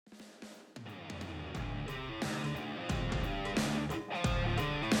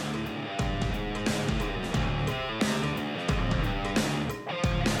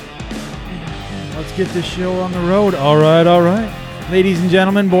get this show on the road. All right. Ladies and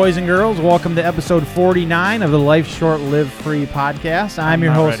gentlemen, boys and girls, welcome to episode 49 of the Life Short Live Free podcast. I'm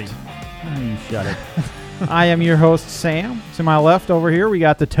your host. Oh, you shut it. I am your host, Sam. To my left over here, we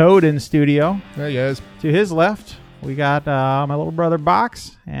got the Toad in studio. Hey, guys. To his left, we got my little brother,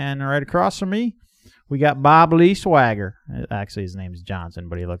 Box. And right across from me, we got Bob Lee Swagger. Actually, his name's Johnson,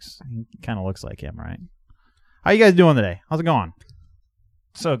 but he kind of looks like him, right? How you guys doing today? How's it going?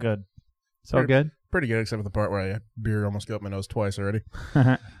 So good. Good? Pretty good, except for the part where I had beer almost got up my nose twice already.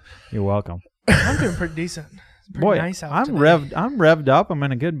 You're welcome. I'm doing pretty decent. It's pretty Boy, nice out I'm today. revved up. I'm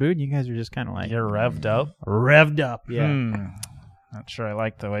in a good mood. You guys are just kind of like... You're revved up? Revved up, yeah. Not sure I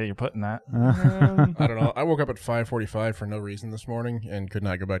like the way you're putting that. I don't know. I woke up at 5:45 for no reason this morning and could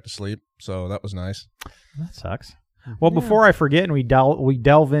not go back to sleep, so that was nice. That sucks. Well, before I forget and we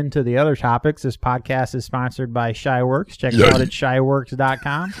delve into the other topics, this podcast is sponsored by Shyworks. Check it out at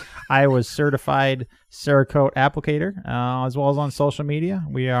shyworks.com. Iowa's certified Cerakote applicator, as well as on social media.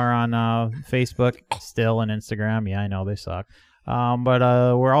 We are on Facebook still and Instagram. Yeah, I know they suck. But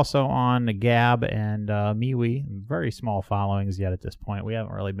we're also on Gab and MeWe. Very small followings yet at this point. We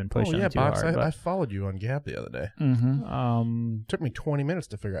haven't really been pushing too Box, hard. I followed you on Gab the other day. Mm-hmm. Took me 20 minutes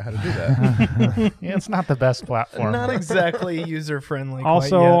to figure out how to do that. Yeah, it's not the best platform. Not exactly user-friendly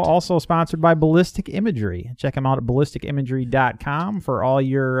Also sponsored by Ballistic Imagery. Check them out at ballisticimagery.com for all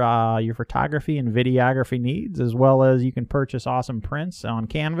your photography and videography needs, as well as you can purchase awesome prints on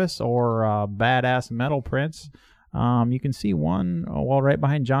canvas or badass metal prints. You can see one right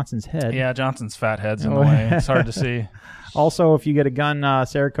behind Johnson's head. Yeah, Johnson's fat head's in the way. It's hard to see. Also, if you get a gun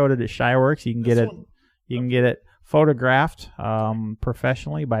Cerakoted at Shyworks, you can get it. You can get it photographed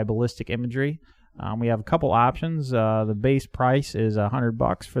professionally by Ballistic Imagery. We have a couple options. The base price is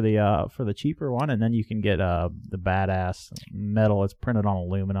 $100 for the cheaper one, and then you can get the badass metal. It's printed on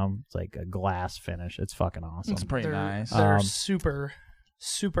aluminum. It's like a glass finish. It's fucking awesome. It's pretty nice. They're super,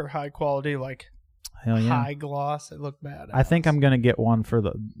 super high quality, like Hell yeah. high gloss. It looked bad. I think I'm gonna get one for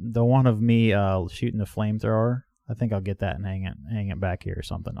the one of me shooting the flamethrower. I think I'll get that and hang it back here or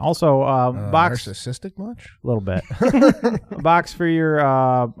something. Also, Box narcissistic much? A little bit. Box for your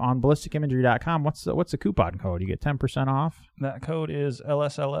on ballisticimagery.com. What's the coupon code? You get 10% off. That code is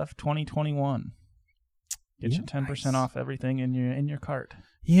LSLF 2021. Get you 10% off everything in your cart.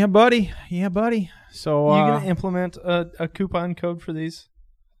 Yeah, buddy. So you gonna implement a coupon code for these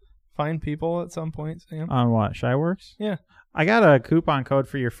fine people at some point, Sam? On what? Shyworks? Yeah. I got a coupon code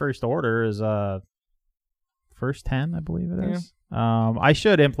for your first order is first 10, I believe it is. Yeah. I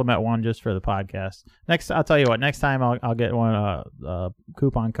should implement one just for the podcast. I'll tell you what. Next time I'll get one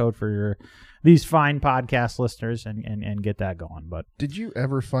coupon code for these fine podcast listeners and get that going. But did you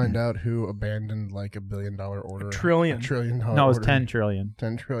ever find out who abandoned like $1 billion order? $1 trillion. $1 trillion. No, it was order? 10 trillion.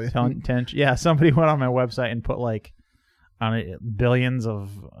 10 trillion. 10. Yeah, somebody went on my website and put like on it billions of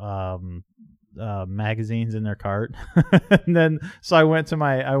magazines in their cart, and then so I went to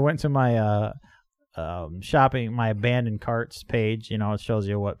my shopping, my abandoned carts page. You know, it shows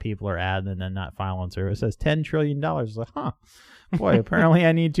you what people are adding and then not following through. It says $10 trillion. Like, huh? Boy, apparently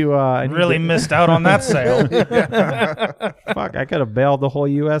I need to. Missed out on that sale. Fuck, I could have bailed the whole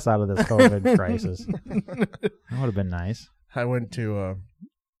U.S. out of this COVID crisis. That would have been nice. I went to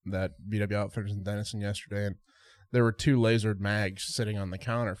that BW Outfitters in Denison yesterday, and there were 2 lasered mags sitting on the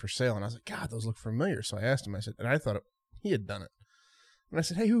counter for sale, and I was like, God, those look familiar. So I asked him, and I thought he had done it. And I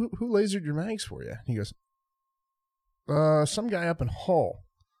said, hey, who lasered your mags for you? And he goes, some guy up in Hull.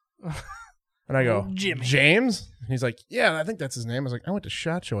 And I go, Jimmy. James? And he's like, yeah, I think that's his name. I was like, I went to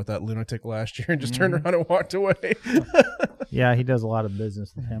SHOT Show with that lunatic last year and just turned around and walked away. Yeah, he does a lot of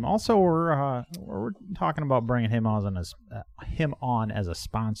business with him. Also, we're talking about bringing him on as a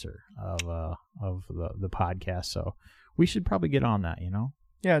sponsor of the podcast. So we should probably get on that. You know?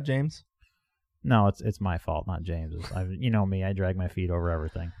 Yeah, James. No, it's my fault, not James's. You know me, I drag my feet over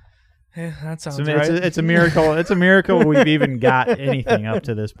everything. Yeah, that sounds So right. it's a miracle. It's a miracle we've even got anything up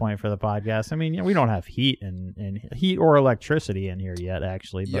to this point for the podcast. I mean, we don't have heat and heat or electricity in here yet,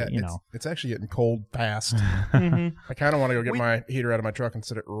 actually. But yeah, it's actually getting cold fast. Mhm. I kind of want to go get my heater out of my truck and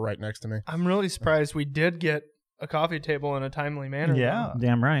sit it right next to me. I'm really surprised we did get a coffee table in a timely manner. Yeah.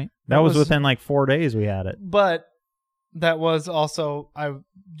 Damn right. That was within like 4 days we had it. But that was also, I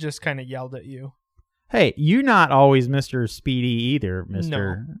just kind of yelled at you. Hey, you not always Mr. Speedy either,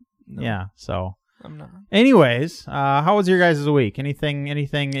 Mr. No. Yeah, so. I'm not. Anyways, how was your guys' week? Anything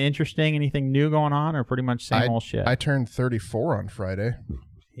interesting, anything new going on, or pretty much same old shit? I turned 34 on Friday.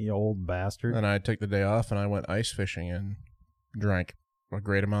 You old bastard. And I took the day off and I went ice fishing and drank a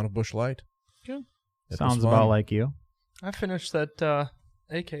great amount of Busch Light. Good. Sounds about like you. I finished that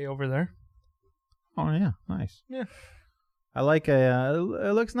AK over there. Oh yeah, nice. Yeah. I like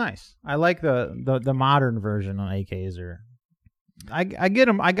it looks nice. I like the modern version on AKs. I get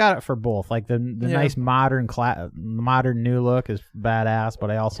them. I got it for both. Like the nice modern new look is badass, but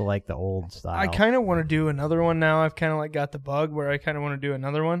I also like the old style. I kind of want to do another one now. I've kind of like got the bug where I kind of want to do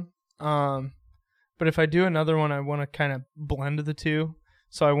another one. But if I do another one, I want to kind of blend the two.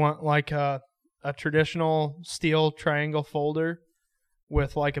 So I want like a traditional steel triangle folder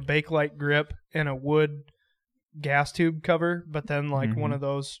with like a Bakelite grip and a wood gas tube cover, but then like one of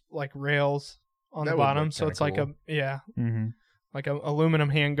those like rails on the bottom. So it's cool. like like a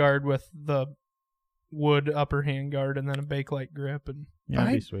aluminum handguard with the wood upper handguard and then a Bakelite grip. And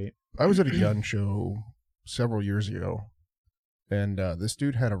that'd be sweet. I was at a gun show several years ago, and this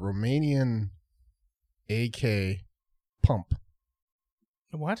dude had a Romanian AK pump.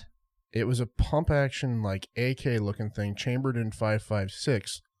 What? It was a pump action like AK looking thing, chambered in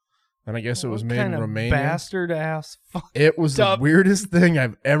 5.56, and I guess it was made in Romania. Bastard ass. It was the weirdest thing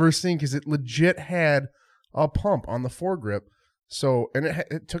I've ever seen because it legit had a pump on the foregrip. So, and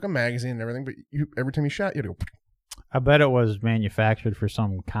it took a magazine and everything, but every time you shot, you had to go. I bet it was manufactured for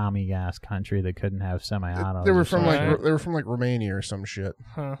some commie ass country that couldn't have semi-autos. They were from like Romania or some shit.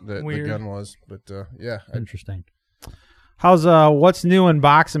 Huh, the gun was, but yeah, interesting. How's what's new in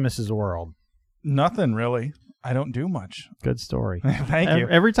Boximus's world? Nothing really. I don't do much. Good story. Thank you.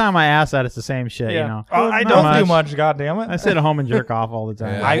 Every time I ask that, it's the same shit. Yeah. You know, I don't do much. God damn it! I sit at home and jerk off all the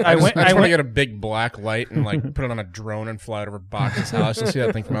time. Yeah. I just want to went. get a big black light and like put it on a drone and fly it over Box's house and see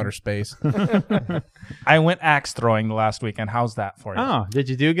that thing from outer space. I went axe throwing the last weekend. How's that for you? Oh, did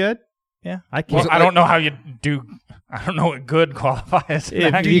you do good? Yeah. I don't know how you do. I don't know what good qualifies.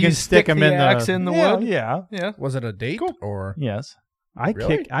 If you can stick them in axe in the wood. Yeah. Was it a date or? Yes. I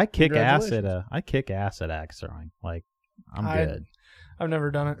Really? kick ass at axe throwing. Like I'm good. I've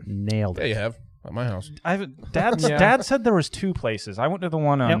never done it. Nailed Yeah, it. you have at my house. Dad said there was two places. I went to the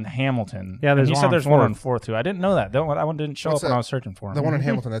one on Hamilton. Yeah, there's and he one said on there's one 4th. on 4th too. I didn't know that. That one didn't show What's up when that? I was searching for him. The one in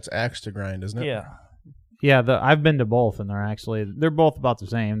Hamilton, that's axe to grind, isn't it? Yeah. Yeah, I've been to both, and they're both about the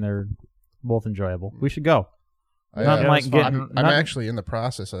same. They're both enjoyable. We should go. Nothing like getting. I'm actually in the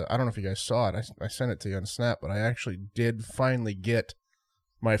process. I don't know if you guys saw it. I sent it to you on Snap, but I actually did finally get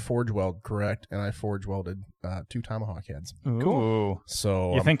my forge weld correct, and I forge welded 2 tomahawk heads. Cool.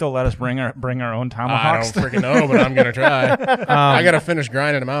 So You think they'll let us bring our own tomahawks? I don't freaking know, but I'm gonna try. I gotta finish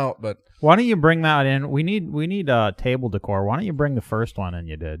grinding them out. But Why don't you bring that in? We need table decor. Why don't you bring the first one in?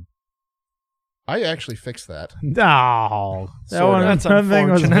 You did. I actually fixed that. No, That's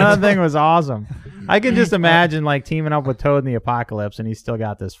nothing was awesome. I can just imagine like teaming up with Toad in the Apocalypse, and he's still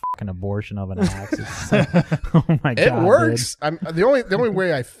got this fucking abortion of an axe. It's like, oh my god, It works. The only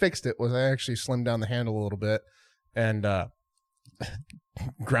way I fixed it was I actually slimmed down the handle a little bit and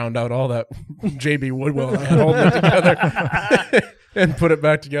ground out all that JB Woodwell I had holding it together and put it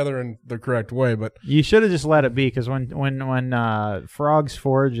back together in the correct way. But you should have just let it be, because when Frog's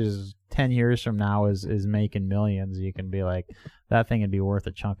Forge is 10 years from now is making millions, you can be like, that thing would be worth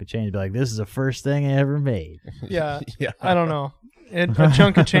a chunk of change. Be like, this is the first thing I ever made. Yeah. yeah, I don't know. A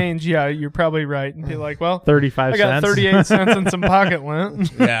chunk of change, yeah, you're probably right. And be like, well, 35 I got cents. 38 cents and some pocket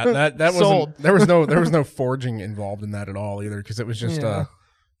lint. yeah, that Sold. wasn't. There was no forging involved in that at all either, because it was just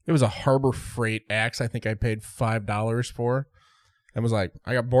it was a Harbor Freight axe. I think I paid $5 for, and was like,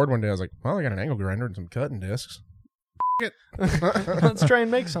 I got bored one day. I was like, well, I got an angle grinder and some cutting discs. Let's try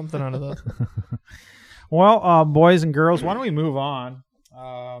and make something out of this. Well, boys and girls, why don't we move on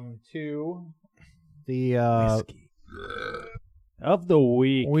to the of the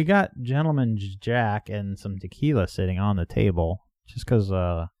week? We got Gentleman Jack and some tequila sitting on the table, just because.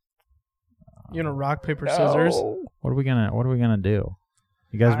 You know, rock paper scissors. What are we gonna do?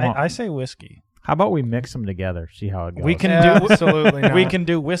 You guys want? I say whiskey. How about we mix them together? See how it goes. We can Absolutely not. We can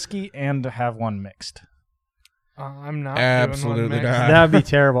do whiskey and have one mixed. I'm not Absolutely doing one not. That'd be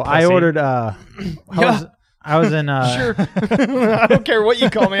terrible. I ordered. I was in. Sure. I don't care what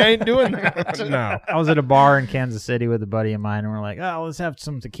you call me. I ain't doing that. No. I was at a bar in Kansas City with a buddy of mine, and we're like, "Oh, let's have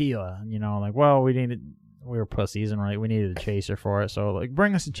some tequila." You know, like, well, we were pussies, and we needed a chaser for it. So, like,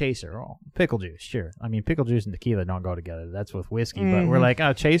 bring us a chaser. Oh, pickle juice, sure. I mean, pickle juice and tequila don't go together. That's with whiskey. But we're like,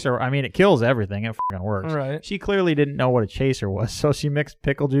 oh, chaser. I mean, it kills everything. It fucking works. Right. She clearly didn't know what a chaser was, so she mixed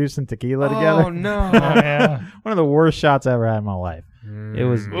pickle juice and tequila together. Oh, no. Yeah. One of the worst shots I ever had in my life. It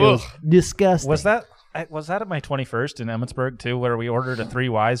was disgusting. Was that at my 21st in Emmitsburg too, where we ordered a 3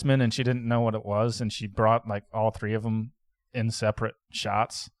 Wiseman and she didn't know what it was, and she brought like all 3 of them in separate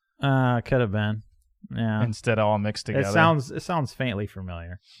shots? Could have been. Yeah. Instead of all mixed together. It sounds faintly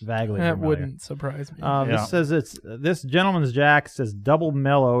familiar. Vaguely That familiar. wouldn't surprise me. This says this Gentleman's Jack says double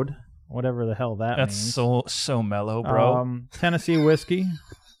mellowed whatever the hell that That's means. so mellow, bro. Tennessee whiskey.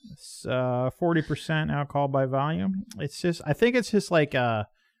 It's 40% alcohol by volume. I think it's just like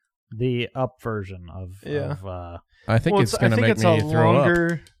the up version of. I think it's going to make me throw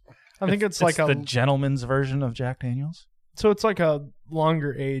up. I think it's like the gentleman's version of Jack Daniels. So it's like a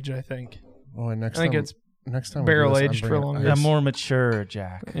longer age, I think. Well, I think it's next time barrel aged for longer. A more mature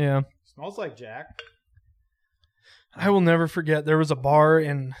Jack. Yeah. Smells like Jack. I will never forget. There was a bar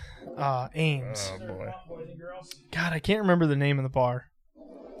in Ames. Oh boy. God, I can't remember the name of the bar.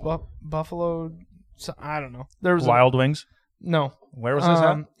 Buffalo. I don't know. There was Wild Wings. No. Where was this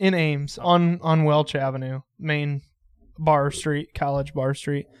at? In Ames on Welch Avenue, main bar street, College Bar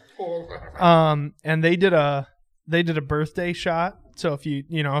Street. And they did a birthday shot. So if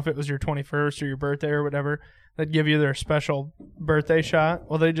if it was your 21st or your birthday or whatever, they'd give you their special birthday shot.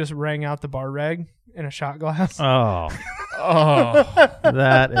 Well, they just rang out the bar rag in a shot glass. Oh, Oh,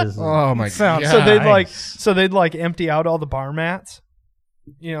 that is. oh my god! So they'd empty out all the bar mats.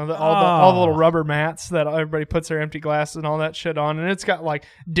 All the little rubber mats that everybody puts their empty glasses and all that shit on, and it's got like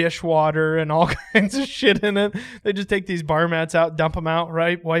dishwater and all kinds of shit in it. They just take these bar mats out, dump them out,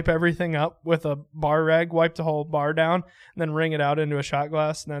 right? Wipe everything up with a bar rag, wipe the whole bar down, and then wring it out into a shot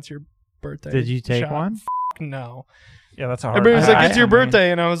glass, and that's your birthday. Did you take shot. one? No. Yeah, that's a hard. Everybody was like, "It's your I mean,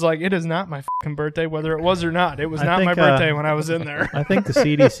 birthday," and I was like, "It is not my fucking birthday, whether it was or not. It was not my birthday when I was in there." I think the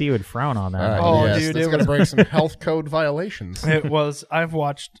CDC would frown on that. Oh, yes, dude, it's it going to was- break some health code violations. It was. I've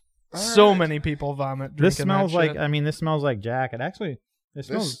watched many people vomit. This drinking smells that like. shit. I mean, this smells like Jack. It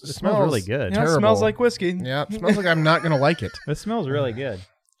smells smells really good. Yeah, it terrible. smells like whiskey. Yeah, it smells like I'm not going to like it. This smells really good.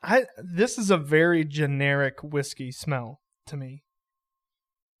 This is a very generic whiskey smell to me.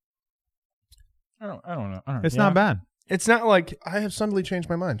 I don't know. It's not bad. It's not like I have suddenly changed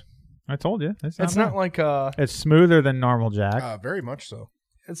my mind. I told you. It's not bad. like It's smoother than normal Jack. Very much so.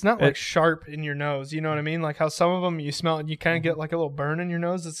 it's not like sharp in your nose. You know what I mean? Like how some of them you smell and you kind of get like a little burn in your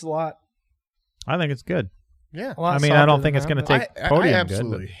nose. It's a lot. I think it's good. Yeah. A lot I mean, softer I don't than think it's that, going to but- take podium I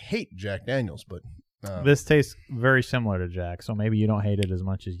absolutely good. hate Jack Daniels, but This tastes very similar to Jack, so maybe you don't hate it as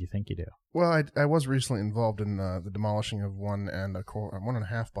much as you think you do. well, I was recently involved in the demolishing of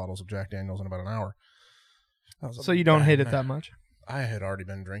 1.5 bottles of Jack Daniels in about an hour. So you don't hate it that much? I had already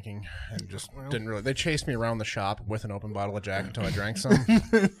been drinking and just didn't really. They chased me around the shop with an open bottle of Jack until I drank some.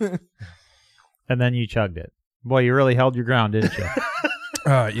 And then you chugged it. Boy, you really held your ground, didn't you?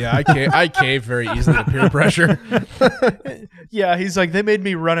 Yeah, I cave very easily to peer pressure. Yeah, he's like, they made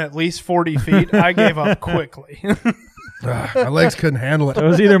me run at least 40 feet. I gave up quickly. My legs couldn't handle It it.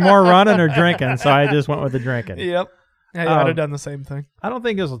 was either more running or drinking, so I just went with the drinking. Yep. Yeah, I'd have done the same thing. I don't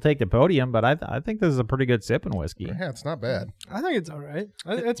think this will take the podium, but I think this is a pretty good sipping whiskey. Yeah, it's not bad. I think it's all right.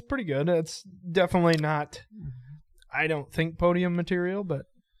 It's pretty good. It's definitely not, I don't think, podium material, but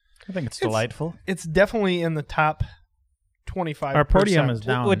I think it's delightful. it's definitely in the top 25%. Our podium is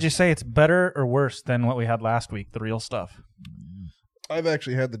down. Would you say it's better or worse than what we had last week, the real stuff? I've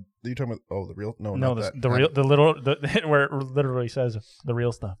actually had the. Are you talking about? Oh, the real? No, No, not the that. real, the little, where it literally says the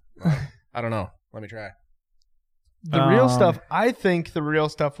real stuff. I don't know. Let me try. The real stuff, I think the real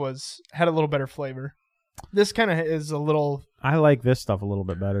stuff had a little better flavor. This kind of is a little, I like this stuff a little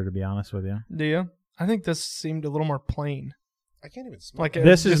bit better, to be honest with you. do you? I think this seemed a little more plain. I can't even smell. Like it.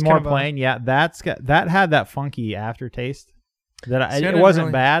 This is just more kind of plain. Yeah, that had that funky aftertaste. See, I It didn't wasn't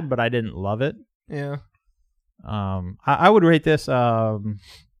really- bad, but I didn't love it. Yeah. I would rate this 2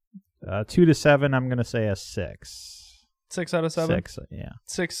 to 7. I'm gonna say a 6. 6 out of 7? 6. Yeah.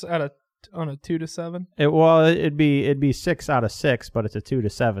 6 out of, on a 2 to 7? It'd be 6 out of 6, but it's a 2 to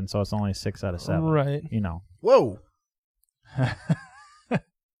 7, so it's only 6 out of 7. Right. You know, Whoa.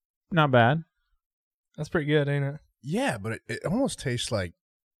 not bad. That's pretty good, ain't it? Yeah, but it almost tastes like.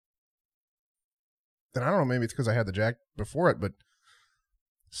 And I don't know. Maybe it's because I had the Jack before it, but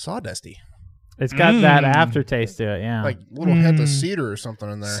sawdusty, It's got that aftertaste to it. Yeah. like little hint of cedar or something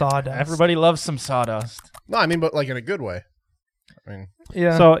in there. Sawdust. Everybody loves some sawdust. No, I mean, but like in a good way. I mean,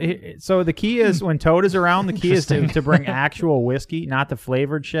 Yeah. So the key is when Toad is around, the key is to bring actual whiskey, not the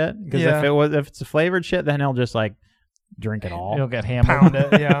flavored shit. Because Yeah. if it's a flavored shit, then he'll just like drink it all. You'll get hammered. pound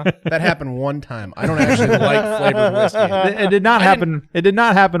it, yeah. that happened one time. I don't actually like flavored whiskey. It did not happen. It did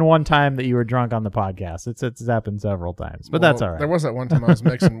not happen one time that you were drunk on the podcast. It's happened several times, but that's Well, all right. There was that one time I was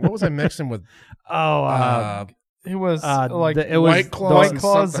mixing. What was I mixing with? It was like it was White Claws White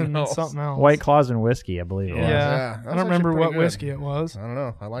Claws something and else. something else. White Claws and whiskey, I believe. it was. Yeah. That I was don't remember actually what pretty good. whiskey it was. I don't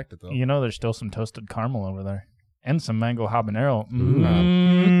know. I liked it though. You know, there's still some toasted caramel over there, and some mango habanero.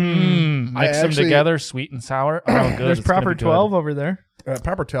 I Mix them actually- together, sweet and sour. Oh, good. There's It's gonna proper be good. 12 over there.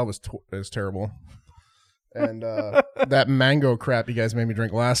 Proper 12 is terrible. And that mango crap you guys made me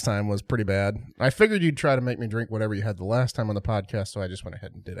drink last time was pretty bad. I figured you'd try to make me drink whatever you had the last time on the podcast, so I just went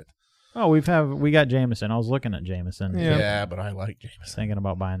ahead and did it. Oh, we got Jameson. I was looking at Jameson. Yeah. But I like Jameson. Thinking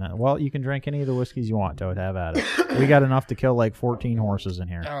about buying that. Well, you can drink any of the whiskeys you want, Toad. Have at it. We got enough to kill like 14 horses in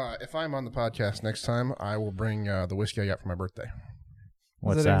here. If I'm on the podcast next time, I will bring the whiskey I got for my birthday.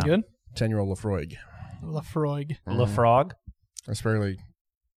 What's Is it that? any good? 10-year-old Lafroig. Lafroig. Lafrog. It's fairly.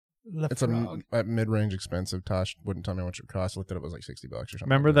 It's Lafroig. a mid-range expensive. Tosh wouldn't tell me how much it cost. I looked at it was like $60 or something.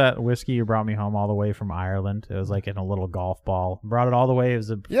 Remember that whiskey you brought me home all the way from Ireland? It was like in a little golf ball. Brought it all the way. It was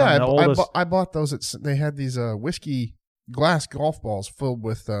from the oldest. I bought those. They had these whiskey glass golf balls filled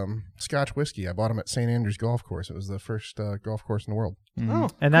with Scotch whiskey. I bought them at St. Andrews Golf Course. It was the first golf course in the world. Mhm. Oh,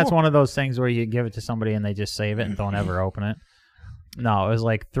 And that's cool. one of those things where you give it to somebody and they just save it and don't ever open it. No, it was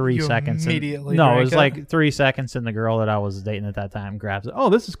like 3 You seconds. immediately No, it drank was it? like 3 seconds, and the girl that I was dating at that time grabs it. Oh,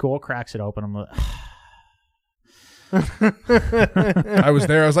 this is cool. Cracks it open. I'm like, I was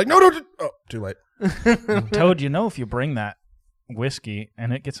there. I was like, no. Oh, too late. Toad, you know if you bring that whiskey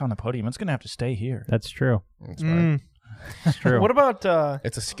and it gets on the podium, it's going to have to stay here. that's true. It's fine. That's true. What about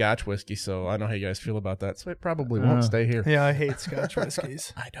It's a Scotch whiskey, so I know how you guys feel about that. So it probably won't stay here. yeah, I hate Scotch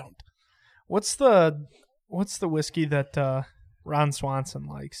whiskeys. I don't. What's the whiskey that Ron Swanson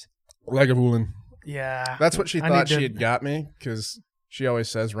likes? Lagavulin. Yeah. That's what she I thought need to- she had got me, because she always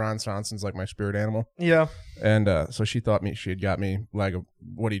says Ron Swanson's like my spirit animal. Yeah. And so she thought she had got me like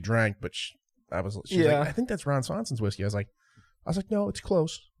what he drank, but she's Yeah. like, I think that's Ron Swanson's whiskey. I was like, no, it's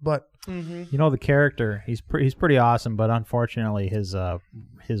close, but Mm-hmm. You know the character. He's pretty awesome, but unfortunately, his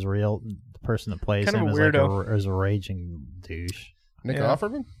real person that plays Kind of him a is like weirdo. is a raging douche. Nick Yeah.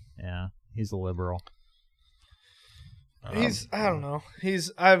 Offerman. Yeah, he's a liberal. He's I don't know.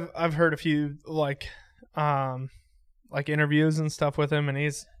 I've heard a few like interviews and stuff with him, and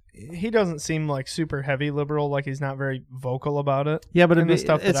he doesn't seem like super heavy liberal. Like he's not very vocal about it. Yeah, but And the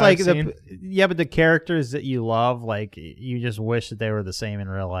stuff it's that like I've seen. but the characters that you love, like you just wish that they were the same in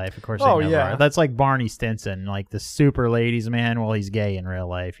real life. Of course, Oh, they never yeah. are. That's like Barney Stinson, like the super ladies man. Well, he's gay in real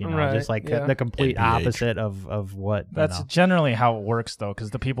life, you know, Right, just like yeah. the complete NPH. opposite of what. you That's know. generally how it works, though, because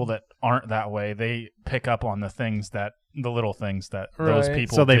the people that aren't that way, they pick up on the little things that those Right.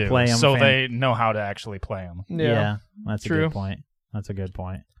 people So they do. play 'em so fan- they know how to actually play them. Yeah, that's True. a good point. That's a good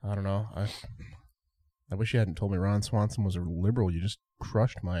point. I don't know. I wish you hadn't told me Ron Swanson was a liberal. You just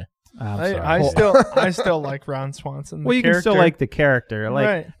crushed my. I'm sorry. I still like Ron Swanson. The Well, you can still character. like the character, like,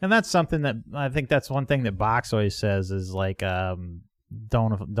 Right. and that's something that I think that's one thing that Box always says is like,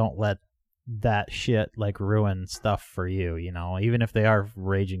 don't let that shit like ruin stuff for you. You know, even if they are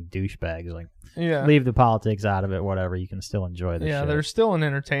raging douchebags, like Yeah. leave the politics out of it. Whatever, you can still enjoy the Yeah, shit. they're still an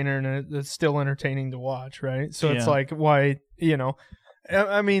entertainer, and it's still entertaining to watch, right? So it's Yeah. like, why,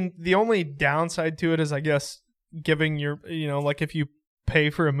 I mean, the only downside to it is, I guess, giving your, like if you pay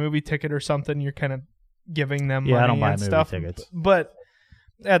for a movie ticket or something, you're kind of giving them money I don't buy and movie stuff. tickets. But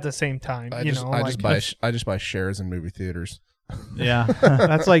at the same time, I just buy shares in movie theaters. Yeah,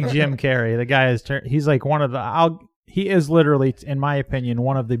 that's like Jim Carrey. The guy he's like one of the. He is literally, in my opinion,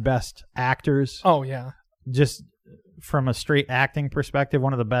 one of the best actors. Oh yeah, Just from a straight acting perspective,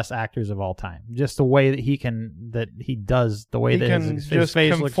 one of the best actors of all time. Just the way that he does the way he that can his just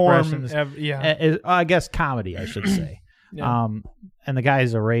facial conform. expressions. Yeah, I guess comedy, I should say. yeah. And the guy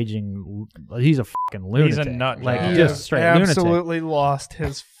is he's a fucking lunatic. He's a nut like job. He just has straight lunatic. absolutely lost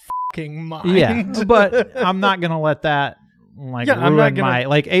his fucking mind. Yeah, but I'm not gonna let that like I'm ruin not gonna- my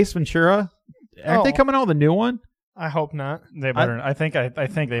like Ace Ventura. Aren't they Oh. coming out with a new one? I hope not. They better. I think they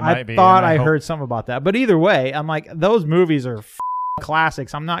I might be. thought and I hope- heard something about that, but either way, I'm like those movies are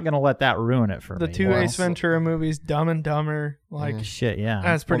classics. I'm not gonna let that ruin it for The me. two Well, Ace Ventura movies, Dumb and Dumber, like Shit, yeah.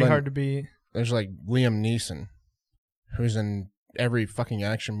 that's pretty Well, then- hard to beat. There's like Liam Neeson, who's in every fucking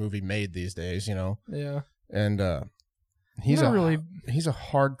action movie made these days, Yeah, and he's Not a really- he's a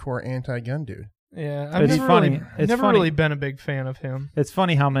hardcore anti-gun dude. yeah. It's funny. I've It's never funny. really been a big fan of him. It's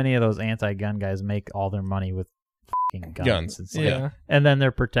funny how many of those anti-gun guys make all their money with fucking guns. It's like- Yeah, and then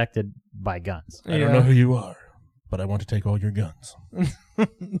they're protected by guns. I don't know who you are, but I want to take all your guns.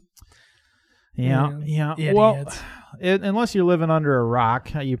 Yeah. Idiots. Well, unless you're living under a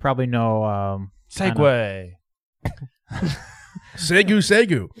rock, you probably know. Segway.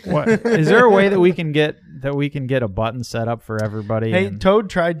 Segu. What is there a way that we can get a button set up for everybody? Hey, and- Toad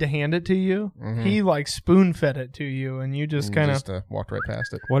tried to hand it to you. Mhm. He like spoon fed it to you, and you just kind of. walked right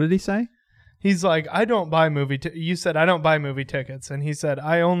past it. what did he say? He's like, I don't buy movie. You said I don't buy movie tickets, and he said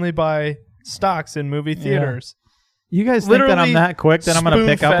I only buy stocks in movie theaters. You guys think that I'm that quick that I'm going to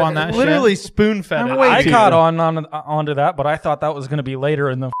pick up on that literally shit? spoon-fed it. I caught onto that, but I thought that was going to be later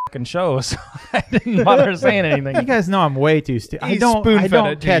in the fucking show, so I didn't bother saying anything. You guys know I'm way too stupid. I don't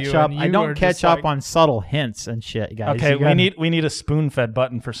catch up. I don't catch up on subtle hints and shit, guys. Okay, we need a spoon-fed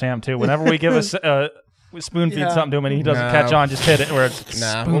button for Sam too. Whenever we give us spoon-feed something to him and he doesn't catch on, just hit it where it's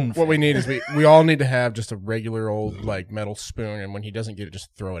spoon. What we need is we all need to have just a regular old like metal spoon, and when he doesn't get it, just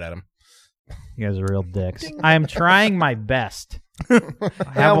throw it at him. You guys are real dicks. I am trying my best. I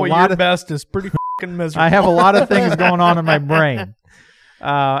have your best is pretty fucking miserable. I have a lot of things going on in my brain.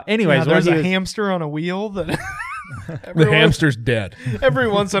 Anyways, there's a hamster on a wheel that the hamster's dead. Every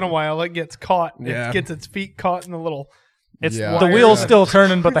once in a while, it gets caught. It gets its feet caught in the little. The wheel's still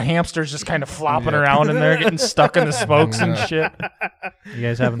turning, but the hamster's just kind of flopping around in there, getting stuck in the spokes and shit. You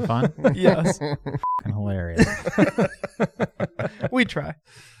guys having fun? Yes. Fucking hilarious. We try.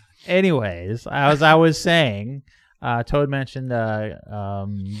 Anyways, as I was saying, Toad mentioned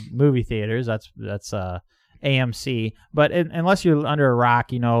movie theaters. That's AMC. But unless you're under a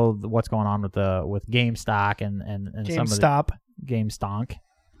rock, you know what's going on with GameStop and GameStop. GameStonk.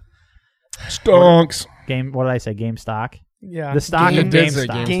 Stonks. What did I say? GameStop. Yeah. The stock of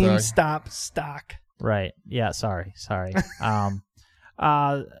GameStop. GameStop stock. Right. Yeah. Sorry. So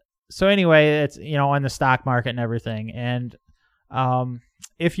anyway, it's in the stock market and everything, and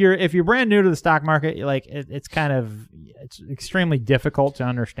if you're brand new to the stock market, it's extremely difficult to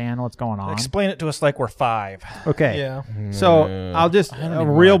understand what's going on. Explain it to us like we're 5. Okay. Yeah. So I'll just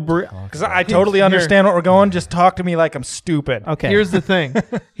because I totally understand what we're going. Just talk to me like I'm stupid. Okay. Here's the thing.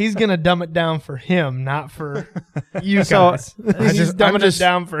 He's gonna dumb it down for him, not for you guys. He's dumbing it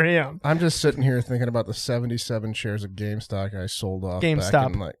down for him. I'm just sitting here thinking about the 77 shares of GameStop I sold off. GameStop.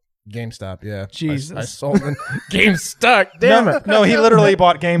 Back in, GameStop, yeah. Jesus. I sold in GameStop. Damn it. No, he literally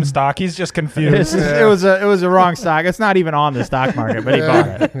bought GameStop. He's just confused. It was a wrong stock. It's not even on the stock market, but he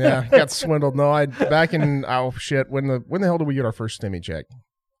bought it. Yeah, got swindled. No, when the hell did we get our first stimmy check?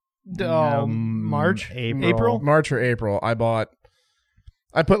 March, April. March or April. I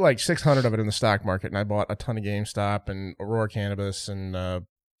put like 600 of it in the stock market, and I bought a ton of GameStop and Aurora Cannabis and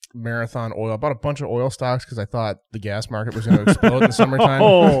Marathon Oil. I bought a bunch of oil stocks because I thought the gas market was going to explode in the summertime.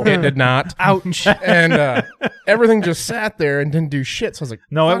 It did not. Ouch. And everything just sat there and didn't do shit. So I was like,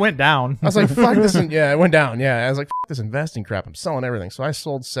 no, it went down. I was like, fuck this. It went down. Yeah. I was like, fuck this investing crap. I'm selling everything. So I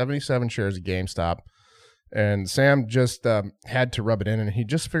sold 77 shares of GameStop. And Sam just had to rub it in, and he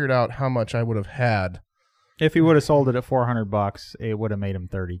just figured out how much I would have had. If he would have sold it at $400, it would have made him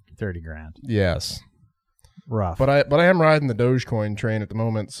 30 grand. Yes. Rough. But I am riding the Dogecoin train at the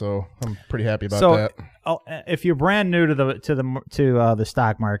moment, so I'm pretty happy about that. If you're brand new to the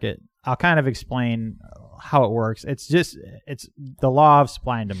stock market, I'll kind of explain how it works. It's the law of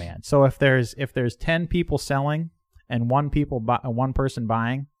supply and demand. So if there's 10 people selling and one person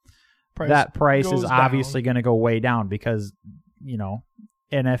buying, that price is obviously going to go way down because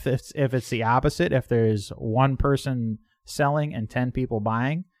and if it's the opposite, if there's one person selling and 10 people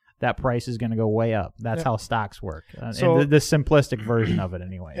buying, that price is going to go way up. That's how stocks work. So the simplistic version of it,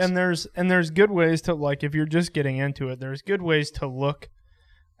 anyways. And there's good ways to, like, if you're just getting into it, there's good ways to look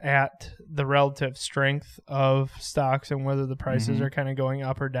at the relative strength of stocks and whether the prices are kind of going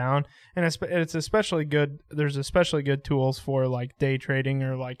up or down. And it's especially good. There's especially good tools for like day trading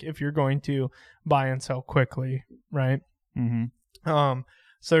or like if you're going to buy and sell quickly, right? Mm-hmm.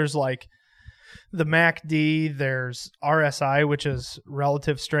 So there's like the MACD, there's RSI, which is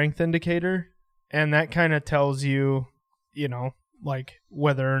relative strength indicator, and that kind of tells you, like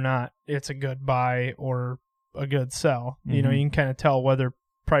whether or not it's a good buy or a good sell. Mm-hmm. You can kind of tell whether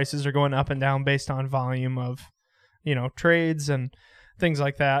prices are going up and down based on volume of, trades and things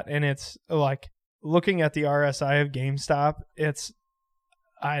like that. And it's like looking at the RSI of GameStop,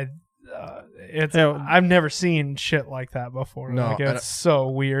 I've never seen shit like that before. No, it's so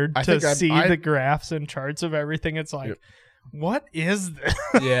weird to see the graphs and charts of everything. It's like, what is this?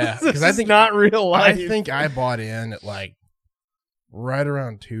 Yeah, because I think not real life. I think I bought in at like right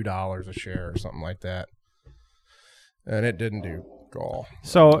around $2 a share or something like that, and it didn't do gall.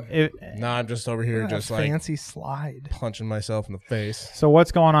 So I'm just over here just like fancy slide punching myself in the face. So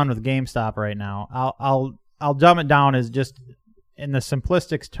what's going on with GameStop right now? I'll dumb it down as just in the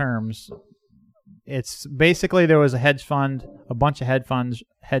simplistic terms. It's basically there was a hedge fund, a bunch of hedge funds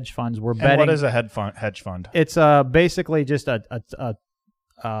were betting. And what is a hedge fund? It's basically just an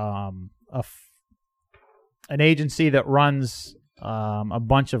agency that runs a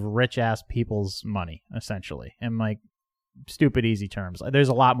bunch of rich ass people's money, essentially, in like stupid easy terms. There's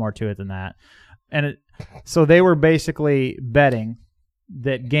a lot more to it than that, so they were basically betting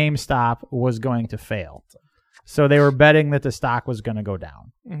that GameStop was going to fail. So they were betting that the stock was going to go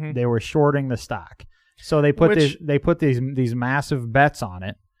down. Mhm. They were shorting the stock. So they put Which- these massive bets on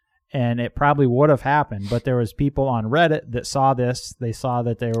it, and it probably would have happened. But there was people on Reddit that saw this. They saw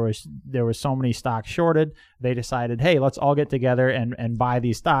that there was so many stocks shorted. They decided, hey, let's all get together and buy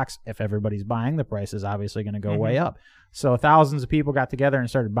these stocks. If everybody's buying, the price is obviously going to go way up. So thousands of people got together and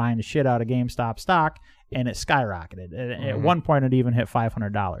started buying the shit out of GameStop stock, and it skyrocketed. At one point, it even hit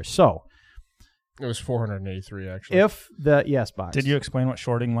 $500. So It was 483 actually. yes, Box. Did you explain what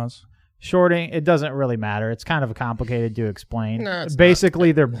shorting was? Shorting, it doesn't really matter. It's kind of complicated to explain. No, it's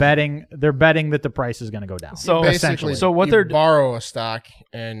Basically, they're betting that the price is going to go down. So basically, so what you they're borrow a stock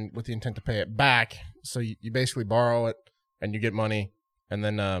and with the intent to pay it back. So you basically borrow it and you get money, and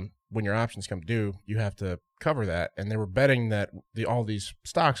then when your options come due, you have to cover that. And they were betting that all these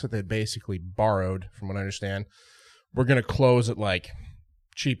stocks that they basically borrowed, from what I understand, were going to close at like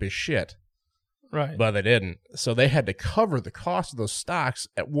cheap as shit. right. But they didn't. So they had to cover the cost of those stocks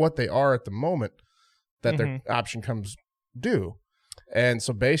at what they are at the moment that their option comes due. And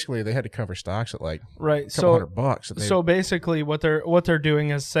so basically they had to cover stocks at like Right. a couple $100. That they, So basically, what they're doing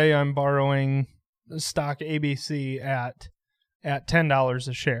is, say I'm borrowing stock ABC at $10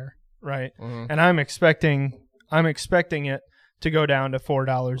 a share, right? Mhm. And I'm expecting it to go down to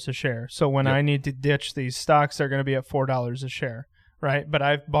 $4 a share. So when Yep. I need to ditch these stocks, they're going to be at $4 a share, right? But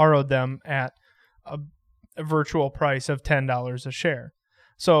I've borrowed them at a virtual price of $10 a share.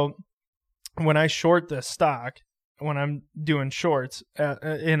 So when I short this stock, when I'm doing shorts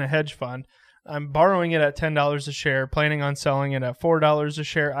in a hedge fund, I'm borrowing it at $10 a share, planning on selling it at $4 a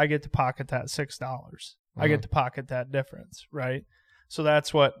share. I get to pocket that $6. I get to pocket that difference, right? So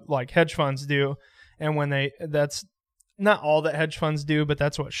that's what like hedge funds do. And that's not all that hedge funds do, but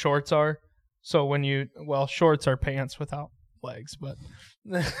that's what shorts are. So shorts are pants without legs, but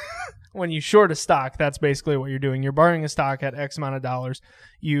when you short a stock, that's basically what you're doing. You're borrowing a stock at X amount of dollars.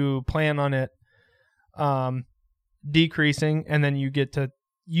 You plan on it decreasing, and then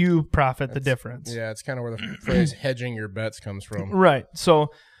you profit the difference. Yeah, it's kind of where the phrase hedging your bets comes from. Right. So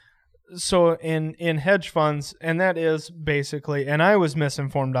in hedge funds, and that is basically, and I was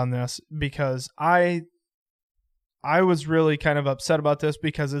misinformed on this because I was really kind of upset about this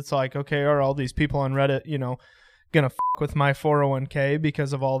because it's like, okay, are all these people on Reddit, gonna with my 401k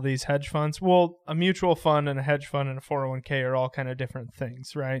because of all these hedge funds? Well, a mutual fund and a hedge fund and a 401k are all kind of different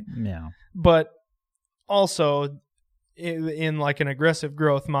things, right? Yeah. But also in like an aggressive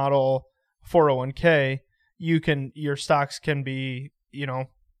growth model 401k, your stocks can be,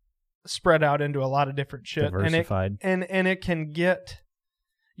 spread out into a lot of different shit. Diversified. And it can get,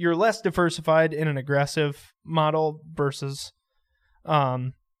 you're less diversified in an aggressive model versus a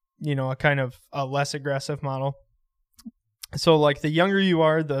kind of a less aggressive model. So like the younger you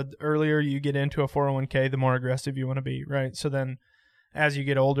are, the earlier you get into a 401k, the more aggressive you want to be, right? So then as you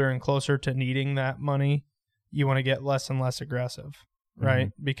get older and closer to needing that money, you want to get less and less aggressive, right?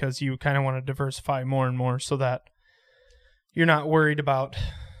 Mm-hmm. Because you kind of want to diversify more and more so that you're not worried about.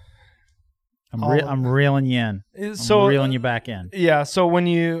 I'm reeling you in. I'm reeling you back in. Yeah. So when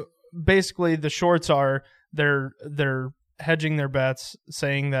you basically the shorts are they're hedging their bets,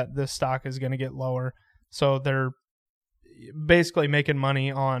 saying that this stock is going to get lower. So they're basically making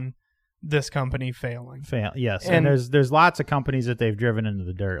money on this company failing. Yes, And- and there's lots of companies that they've driven into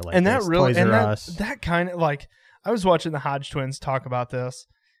the dirt. Like And that this, really, Toys and R Us. that kind of like, I was watching the Hodge twins talk about this,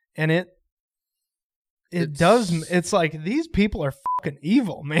 and it's like these people are fucking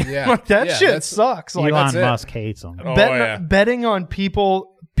evil, man. Yeah. Like that Yeah, shit that's- sucks. Like Elon that's it. Musk hates them. Oh, betting, yeah. betting on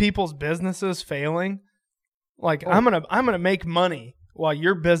people's businesses failing. Like I'm gonna make money while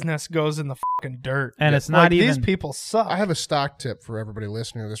your business goes in the fucking dirt. And it's Like, not even these people suck. I have a stock tip for everybody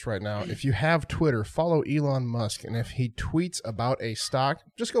listening to this right now. If you have Twitter, follow Elon Musk, and if he tweets about a stock,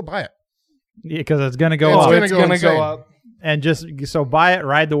 just go buy it. because it's going to go It's up. gonna it's go gonna insane. go up. And just so buy it,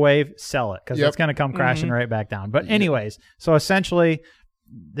 ride the wave, sell it, because Yep. it's going to come crashing right back down. But Yep. anyways, so essentially,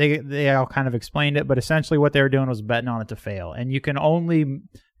 they all kind of explained it, but essentially what they were doing was betting on it to fail, and you can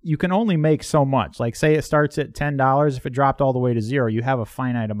only make so much. Like say it starts at $10, if it dropped all the way to zero, you have a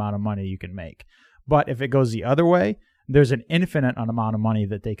finite amount of money you can make. But if it goes the other way, there's an infinite amount of money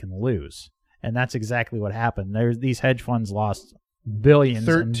that they can lose, and that's exactly what happened. These hedge funds lost billions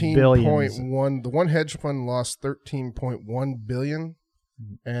and billions. 13.1. The one hedge fund lost 13.1 billion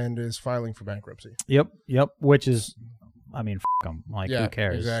and is filing for bankruptcy. Yep. Which is, I mean, f them. Like, Yeah, who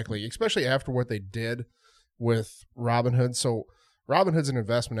cares? exactly. Especially after what they did with Robinhood. So Robinhood's an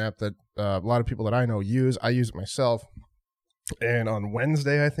investment app that a lot of people that I know use. I use it myself. And on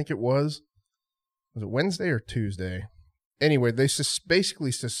Wednesday, I think it was it Wednesday or Tuesday? Anyway, they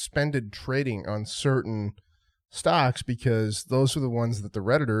basically suspended trading on certain stocks because those are the ones that the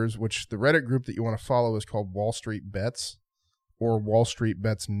Redditors, which the Reddit group that you want to follow is called Wall Street Bets or Wall Street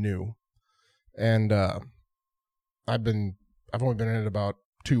Bets New. And I've only been in it about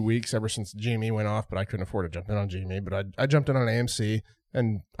 2 weeks ever since GME went off, but I couldn't afford to jump in on GME. But I jumped in on AMC,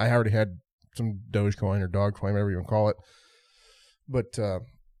 and I already had some Dogecoin or Dogcoin, whatever you want to call it. But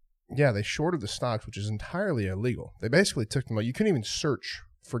yeah, they shorted the stocks, which is entirely illegal. They basically took them out. You couldn't even search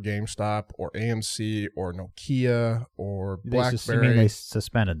for GameStop or AMC or Nokia or BlackBerry. They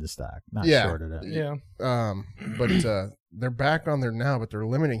suspended the stock, not shorted it. Yeah. But they're back on there now, but they're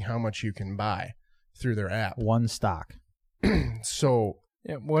limiting how much you can buy through their app. One stock. So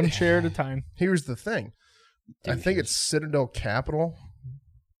Yeah, one share at a time. here's the thing. I think it's Citadel Capital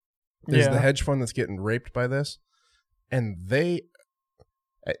is the hedge fund that's getting raped by this. And they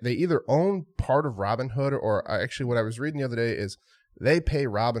either own part of Robinhood, or actually what I was reading the other day is they pay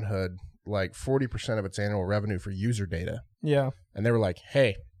Robinhood like 40% of its annual revenue for user data. Yeah. And they were like,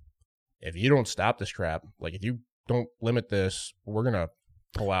 hey, if you don't stop this crap, like if you don't limit this, we're going to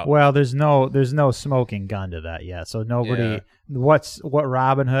pull out. Well, there's no smoking gun to that yet. So nobody what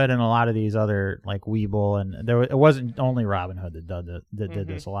Robinhood and a lot of these other like Webull, and it wasn't only Robinhood that did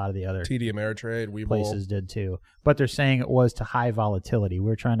this. A lot of the other TD Ameritrade, Webull places did too. But they're saying it was to high volatility.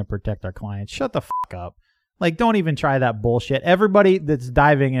 We're trying to protect our clients. Shut the fuck up. Like, don't even try that bullshit. Everybody that's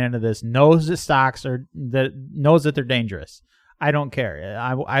diving into this knows that stocks knows that they're dangerous. I don't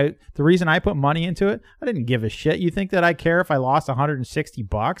care. The reason I put money into it, I didn't give a shit. You think that I care if I lost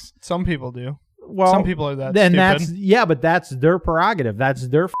 $160? Some people do. Well, some people are that stupid. But that's their prerogative. That's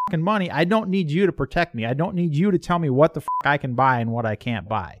their fucking money. I don't need you to protect me. I don't need you to tell me what the fuck I can buy and what I can't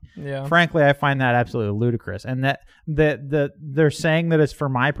buy. Yeah. Frankly, I find that absolutely ludicrous. And that they're saying that it's for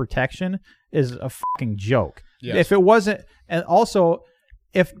my protection is a fucking joke. Yes. If it wasn't, and also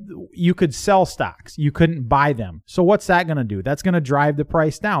if you could sell stocks, you couldn't buy them. So what's that going to do? That's going to drive the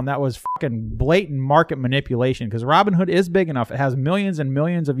price down. That was fucking blatant market manipulation, because Robinhood is big enough. It has millions and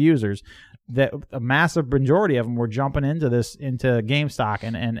millions of users that a massive majority of them were jumping into GameStop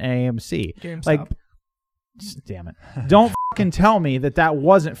and AMC. GameStop. Like, damn it. Don't fucking tell me that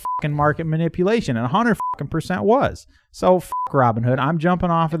wasn't fucking market manipulation, and 100% was. So fuck Robinhood. I'm jumping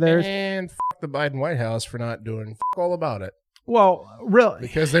off of theirs. And fuck the Biden White House for not doing all about it. Well, really,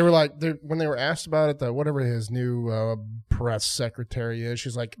 because they were like, when they were asked about it, whatever his new press secretary is,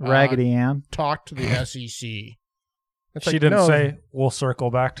 she's like, Raggedy Ann. Talk to the SEC. She didn't say we'll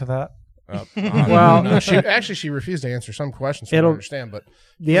circle back to that. Well, no, she refused to answer some questions. So I don't understand, but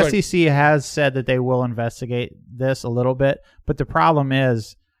the SEC has said that they will investigate this a little bit. But the problem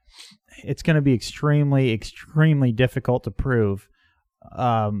is, it's going to be extremely, extremely difficult to prove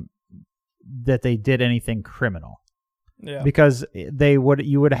that they did anything criminal. Yeah. Because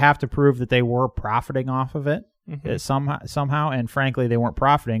you would have to prove that they were profiting off of it somehow, and frankly, they weren't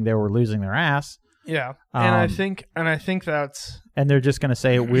profiting; they were losing their ass. Yeah, and I think that's, and they're just going to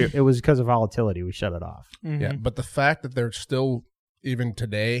say it was because of volatility. We shut it off. Mm-hmm. Yeah, but the fact that they're still, even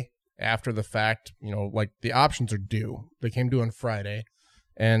today, after the fact, like the options are due. They came due on Friday,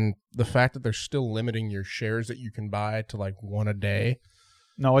 and the fact that they're still limiting your shares that you can buy to like one a day.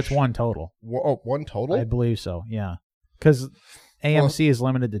 No, it's one total. One total? I believe so. Yeah. Because AMC is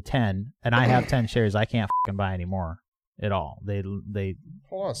limited to 10, and I have 10 shares. I can't fucking buy any more at all. They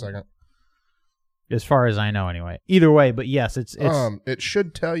hold on a second. As far as I know, anyway. Either way, but yes, it's it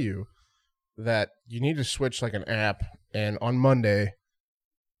should tell you that you need to switch like an app, and on Monday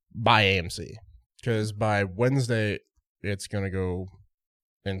buy AMC, because by Wednesday it's gonna go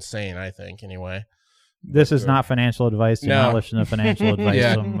insane. I think anyway. This is not financial advice. Do not No. listen to financial advice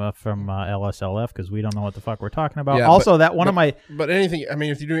Yeah. from LSLF, because we don't know what the fuck we're talking about. Yeah, also, but anything, I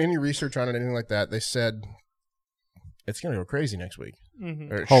mean, if you do any research on it, anything like that, they said it's going to go crazy next week.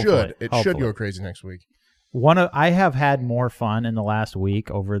 Mm-hmm. Or it Hopefully. should go crazy next week. I have had more fun in the last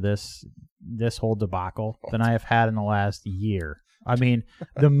week over this whole debacle than I have had in the last year. I mean,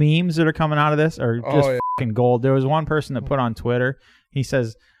 the memes that are coming out of this are just fucking gold. There was one person that put on Twitter, he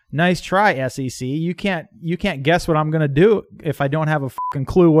says, "Nice try, SEC. You can't guess what I'm gonna do if I don't have a fucking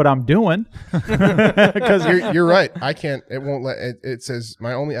clue what I'm doing." Because you're right. I can't. It won't let. It says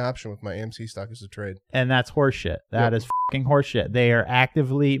my only option with my AMC stock is to trade. And that's horseshit. That is fucking horseshit. They are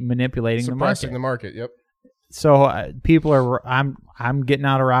actively manipulating suppressing the market. Yep. So people are. I'm getting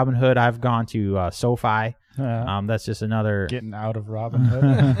out of Robinhood. I've gone to SoFi. That's just another getting out of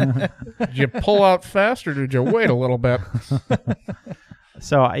Robinhood. Did you pull out fast or did you wait a little bit?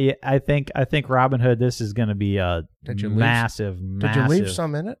 So I think Robinhood, this is going to be a massive. Did you leave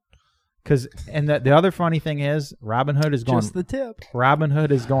some in it? Because the other funny thing is Robinhood is going just the tip. Robinhood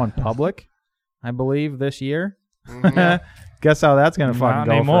is going public, I believe, this year. Guess how that's gonna fucking Not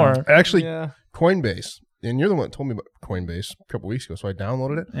go anymore. for him. Actually, Yeah. Coinbase, and you're the one that told me about Coinbase a couple weeks ago, so I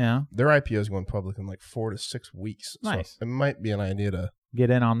downloaded it. Yeah, Their IPO is going public in like 4 to 6 weeks. Nice. So it might be an idea to get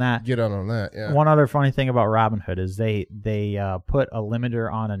in on that. get on that. Yeah. One other funny thing about Robinhood is they put a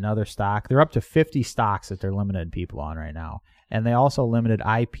limiter on another stock. They're up to 50 stocks that they're limited people on right now, and they also limited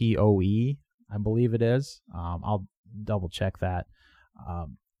IPOE, I believe it is. I'll double check that,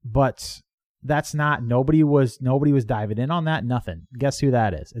 but that's not nobody was diving in on that. Nothing. Guess who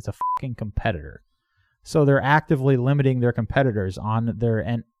that is? It's a fucking competitor. So they're actively limiting their competitors on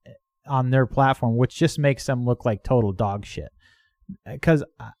their platform, which just makes them look like total dog shit. Because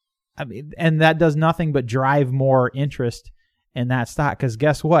I mean, and that does nothing but drive more interest in that stock. Because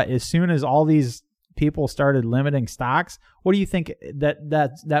guess what? As soon as all these people started limiting stocks, what do you think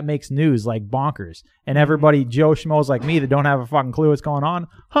that makes news like bonkers? And everybody, Joe Schmoes like me that don't have a fucking clue what's going on,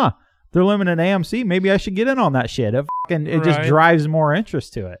 they're limiting AMC. Maybe I should get in on that shit. It just drives more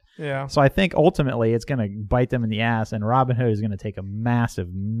interest to it. Yeah. So I think ultimately it's going to bite them in the ass, and Robinhood is going to take a massive,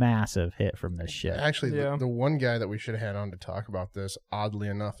 massive hit from this shit. Actually, Yeah. the one guy that we should have had on to talk about this, oddly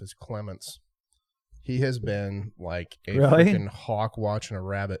enough, is Clements. He has been like a Really? freaking hawk watching a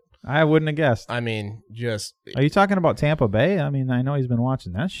rabbit. I wouldn't have guessed. I mean, just Are you talking about Tampa Bay? I mean, I know he's been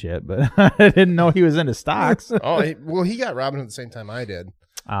watching that shit, but I didn't know he was into stocks. he got Robinhood at the same time I did.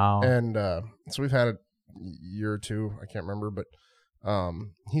 Oh, And so we've had a year or two, I can't remember, but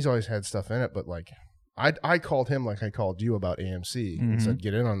he's always had stuff in it. But like, I called him like I called you about AMC and said,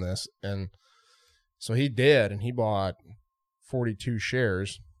 get in on this. And so he did, and he bought 42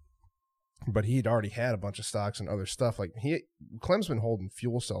 shares, but he'd already had a bunch of stocks and other stuff. Like Clem's been holding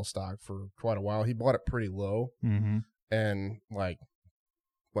fuel cell stock for quite a while. He bought it pretty low and like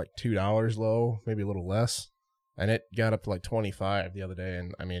 $2 low, maybe a little less. And it got up to like 25 the other day.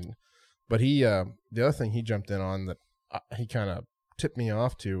 And I mean, but he, the other thing he jumped in on that he kind of tipped me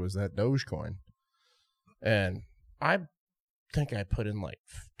off to was that Dogecoin. And I think I put in like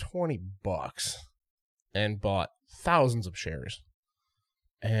 $20 and bought thousands of shares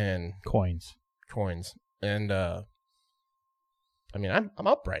and coins. And, I mean, I'm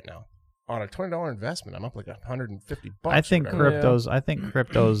up right now on a $20 investment. I'm up like $150. I think or whatever.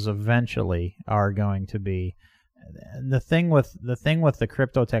 cryptos eventually are going to be. The thing with the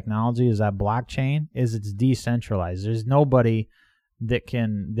crypto technology is that blockchain is it's decentralized. There's nobody that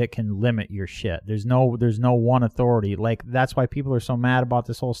can limit your shit. There's no one authority. Like that's why people are so mad about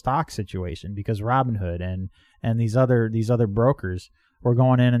this whole stock situation, because Robinhood and these other brokers were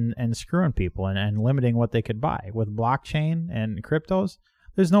going in and screwing people and limiting what they could buy. With blockchain and cryptos,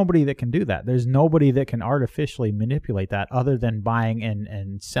 there's nobody that can do that. There's nobody that can artificially manipulate that other than buying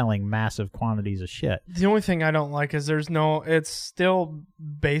and selling massive quantities of shit. The only thing I don't like is it's still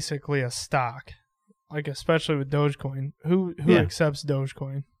basically a stock. Like, especially with Dogecoin. Who accepts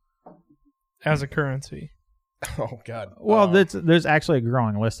Dogecoin as a currency? Oh, God. Well, there's actually a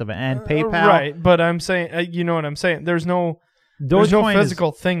growing list of it. And PayPal. Right, but I'm saying, you know what I'm saying? There's no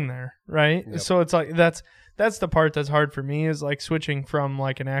physical thing there, right? Yep. So it's like, that's the part that's hard for me, is like switching from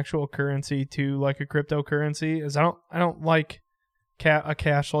like an actual currency to like a cryptocurrency. Is I don't like a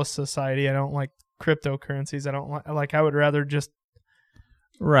cashless society. I don't like cryptocurrencies. I don't like I would rather just.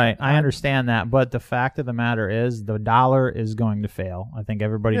 Right, I understand that, but the fact of the matter is the dollar is going to fail. I think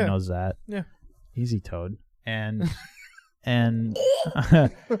everybody knows that. Yeah. Easy, Toad. And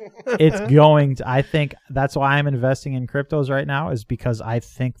it's going to, I think that's why I'm investing in cryptos right now, is because I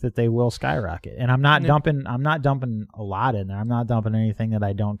think that they will skyrocket. And I'm not dumping a lot in there. I'm not dumping anything that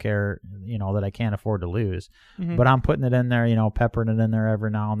I don't care, that I can't afford to lose. But I'm putting it in there, peppering it in there every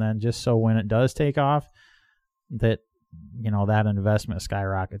now and then, just so when it does take off, that that investment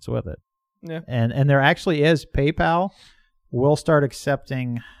skyrockets with it. Yeah. And there actually is, PayPal will start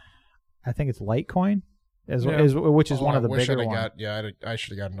accepting, I think it's Litecoin, which is one of the bigger ones. I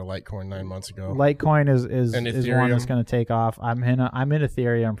should have gotten into Litecoin 9 months ago. Litecoin is Ethereum. one that's going to take off. I'm in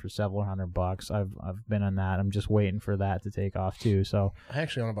Ethereum for several $100. I've been in that. I'm just waiting for that to take off too. So I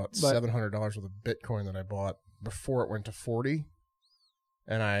actually own about $700 worth of Bitcoin that I bought before it went to 40,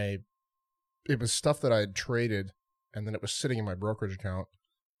 and it was stuff that I had traded, and then it was sitting in my brokerage account,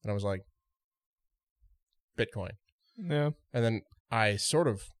 and I was like, Bitcoin. Yeah. And then I sort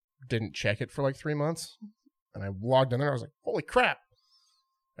of didn't check it for like 3 months, and I logged in there. I was like, holy crap.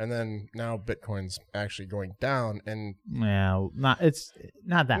 And then now Bitcoin's actually going down, and it's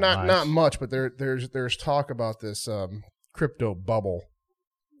not that much. Not much, but there's talk about this crypto bubble,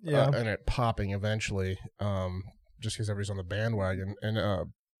 and it popping eventually, just because everybody's on the bandwagon.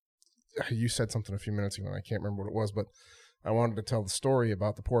 And you said something a few minutes ago, and I can't remember what it was, but I wanted to tell the story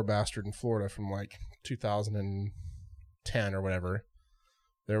about the poor bastard in Florida from like 2010 or whatever.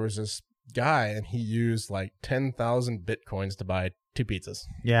 There was this guy, and he used like 10,000 Bitcoins to buy 2 pizzas.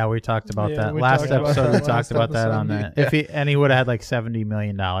 Yeah, we talked about Yeah, that we last talked about episode. that We last talked about that episode. on that. And he would have had like $70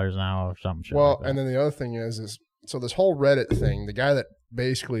 million now or something. shit Well, like that. and then the other thing is so this whole Reddit thing, the guy that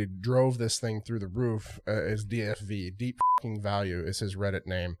basically drove this thing through the roof is DFV. Deep Fucking Value is his Reddit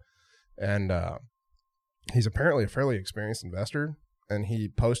name. And he's apparently a fairly experienced investor. And he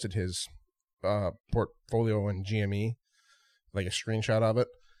posted his portfolio in GME, like a screenshot of it.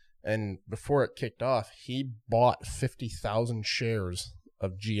 And before it kicked off, he bought 50,000 shares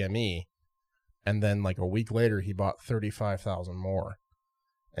of GME. And then like a week later, he bought 35,000 more.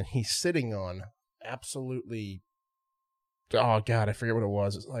 And he's sitting on absolutely, oh God, I forget what it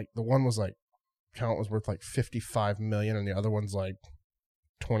was. It's like the one was like, count was worth like 55 million and the other one's like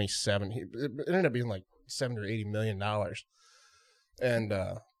 27. It ended up being like $70 or $80 million. And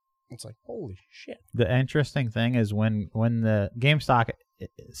it's like, holy shit. the interesting thing is when the GameStop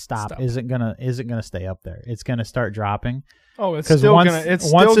stop isn't gonna stay up there. It's gonna start dropping. Oh, it's Because still once gonna.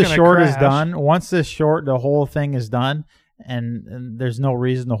 It's once still the gonna short crash. is done, once this short, the whole thing is done, and there's no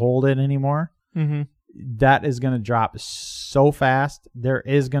reason to hold it anymore. Mm-hmm. That is going to drop so fast. There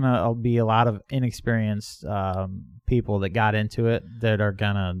is going to be a lot of inexperienced people that got into it that are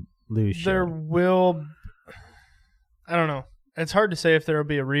going to lose There shit. will. I don't know. It's hard to say if there will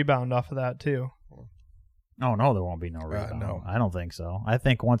be a rebound off of that too. Oh, no, there won't be no rebound. no. I don't think so. I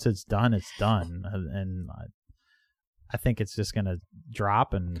think once it's done, it's done. And I think it's just going to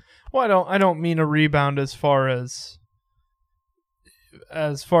drop. And Well, I don't mean a rebound as far as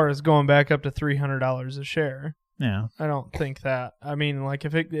going back up to $300 a share. yeah, I don't think that. I mean, like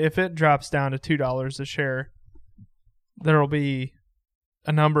if it drops down to $2 a share, there'll be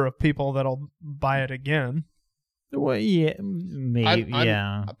a number of people that'll buy it again. well, yeah, maybe,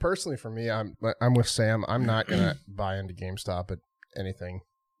 yeah. Personally, for me, I'm with Sam. I'm not gonna buy into GameStop at anything.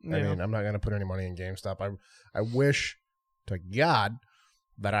 I Yeah. mean, I'm not gonna put any money in GameStop. I wish to God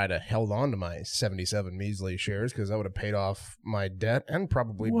that I'd have held on to my 77 measly shares because that would have paid off my debt and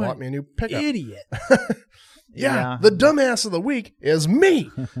probably What bought me a new pickup. Idiot. Yeah, the dumbass of the week is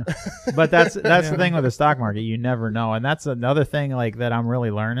me. But that's Yeah. the thing with the stock market. You never know. And that's another thing like that I'm really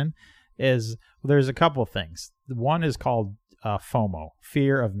learning is there's a couple of things. One is called FOMO,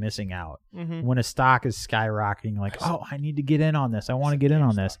 fear of missing out. Mm-hmm. When a stock is skyrocketing, like, oh, I need to get in on this. I want to get in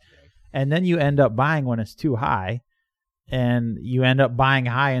on this. And then you end up buying when it's too high, and you end up buying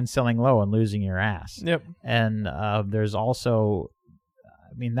high and selling low and losing your ass. Yep. And there's also,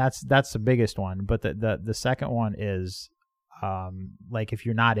 I mean, that's the biggest one. But the second one is like if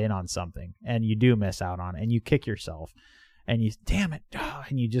you're not in on something and you do miss out on it and you kick yourself and you, damn it,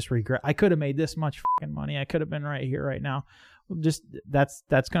 and you just regret, I could have made this much fucking money. I could have been right here right now. Just that's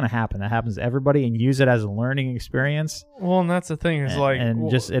going to happen. That happens to everybody, and use it as a learning experience. Well, and that's the thing is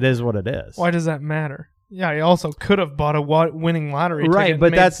Just it is what it is. why does that matter? Yeah, he also could have bought a winning lottery ticket. Right, and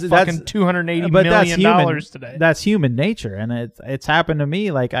but made that's fucking $280 but that's million human. today. That's human nature, and it's happened to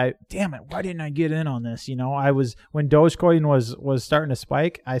me. Like damn it, why didn't I get in on this? You know, I was when Dogecoin was starting to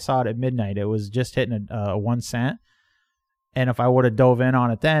spike. I saw it at midnight. It was just hitting a 1 cent, and if I would have dove in on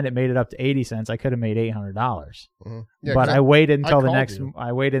it then, it made it up to 80 cents. I could have made $800. Mm-hmm. Yeah, But 'cause I waited until the called next. you.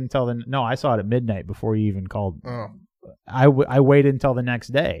 I waited until the no. I saw it at midnight before you even called. Oh. I waited until the next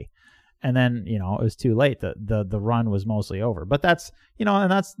day. And then, you know, it was too late. The run was mostly over. But that's, you know, and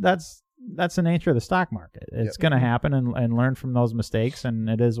that's the nature of the stock market. It's going to happen, and learn from those mistakes, and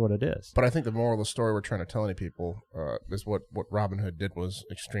it is what it is. But I think the moral of the story we're trying to tell any people is what Robinhood did was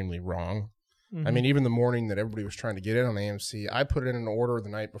extremely wrong. Mm-hmm. I mean, even the morning that everybody was trying to get in on AMC, I put in an order the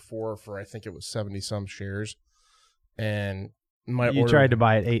night before for I think it was 70-some shares, and my You order, tried to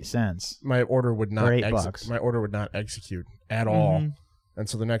buy it 8 cents. my order would not For $8. my order would not execute at all. Mhm. And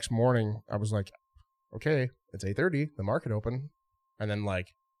so the next morning, I was like, okay, it's 8:30, the market open. And then, like,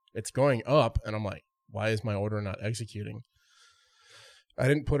 it's going up, and I'm like, why is my order not executing? I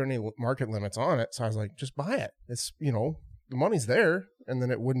didn't put any market limits on it, so I was like, just buy it. It's, you know, the money's there, and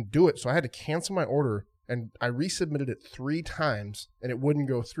then it wouldn't do it. So I had to cancel my order, and I resubmitted it 3 times, and it wouldn't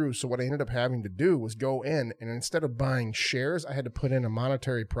go through. So what I ended up having to do was go in, and instead of buying shares, I had to put in a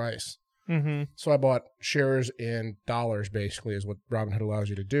monetary price. Mm-hmm. So I bought shares in dollars, basically, is what Robinhood allows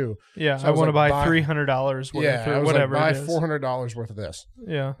you to do. Yeah, So I I was want to like, buy buy- $300 worth Yeah, I or was whatever like, it buy is. $400 worth of this.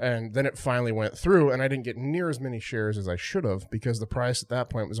 Yeah. And then it finally went through, and I didn't get near as many shares as I should have because the price at that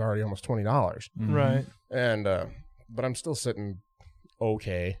point was already almost $20. Mm-hmm. Right. And but I'm still sitting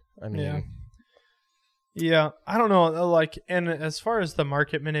okay. I mean, Yeah. Yeah, I don't know. Like, and as far as the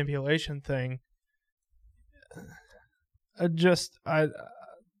market manipulation thing, I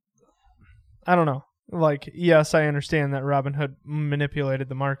don't know. Like, yes, I understand that Robinhood manipulated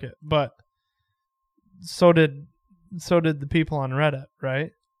the market, but so did the people on Reddit,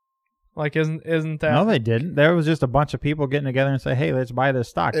 right? Like, isn't that? No, they didn't. There was just a bunch of people getting together and say, "Hey, let's buy this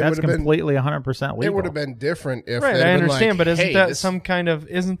stock." That's completely 100% legal. It would have been different if right. I understand, but isn't that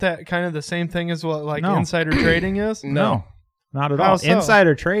isn't that kind of the same thing as what insider trading is? No, not at all.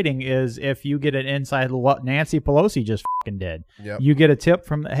 Insider trading is if you get an inside what Nancy Pelosi just fucking did. Yep. You get a tip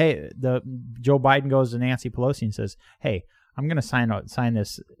from Joe Biden goes to Nancy Pelosi and says, "Hey, I'm going to sign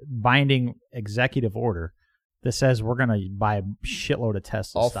this binding executive order that says we're going to buy a shitload of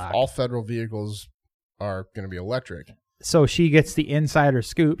Tesla stock. All federal vehicles are going to be electric." So she gets the insider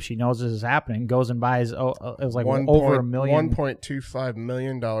scoop. She knows this is happening. Goes and buys. It was like over $1 million. $1.25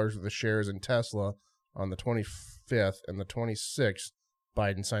 million of the shares in Tesla on the 25th and the 26th.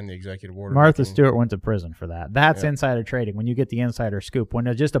 Biden signed the executive order. Martha Stewart went to prison for that. That's insider trading. When you get the insider scoop, when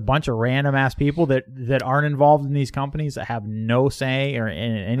there's just a bunch of random ass people that aren't involved in these companies that have no say or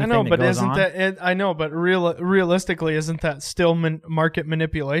in anything. I know, but isn't that? I know, but realistically, isn't that still market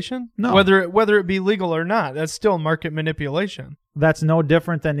manipulation? No, whether it be legal or not, that's still market manipulation. That's no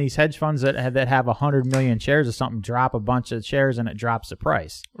different than these hedge funds that have 100 million shares of something, drop a bunch of shares and it drops the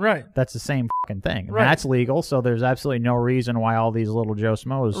price. Right. That's the same fucking thing. Right. That's legal, so there's absolutely no reason why all these little Joe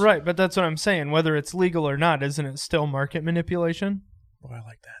Schmoes. Right, but that's what I'm saying. Whether it's legal or not, isn't it still market manipulation? Boy, I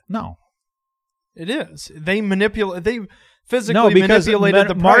like that. No. It is. They physically manipulated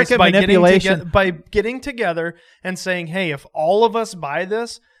the price by getting together and saying, "Hey, if all of us buy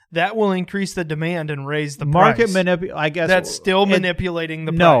this, that will increase the demand and raise the price." I guess that's still manipulating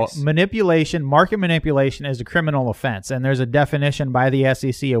the No, price. market manipulation is a criminal offense, and there's a definition by the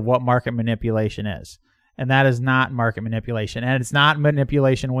SEC of what market manipulation is. And that is not market manipulation. And it's not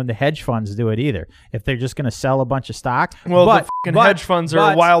manipulation when the hedge funds do it either. If they're just going to sell a bunch of stock. Well, the hedge funds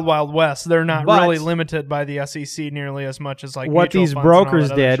are wild, wild west. They're not really limited by the SEC nearly as much as what these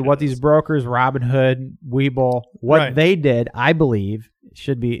brokers did, these brokers, Robinhood, Webull, they did, I believe,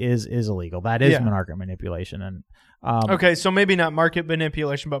 is illegal. That is market manipulation. And okay, so maybe not market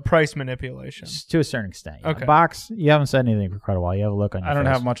manipulation, but price manipulation to a certain extent. Yeah. Okay, Box, you haven't said anything for quite a while. You have a look on your face. I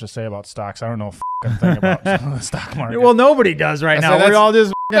don't have much to say about stocks. I don't know a thing about the stock market. Well, nobody does right now. We're all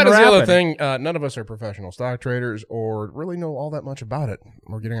just that is the other thing. None of us are professional stock traders or really know all that much about it.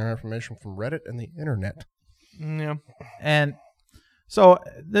 We're getting our information from Reddit and the internet. Yeah, and so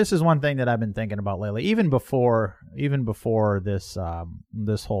this is one thing that I've been thinking about lately, even before this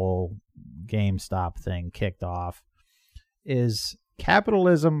this whole GameStop thing kicked off, is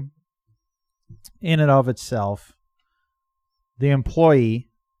capitalism in and of itself. The employee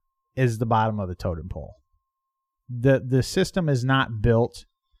is the bottom of the totem pole. The system is not built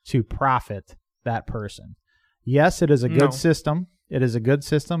to profit that person. Yes, it is a good system. It is a good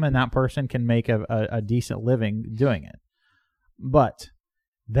system, and that person can make a decent living doing it. But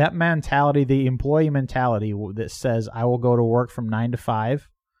that mentality, the employee mentality that says, I will go to work from 9 to 5,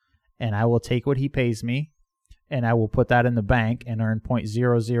 and I will take what he pays me, and I will put that in the bank and earn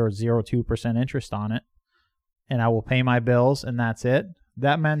 0.0002% interest on it, and I will pay my bills, and that's it.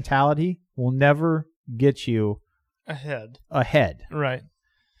 That mentality will never get you ahead. Right.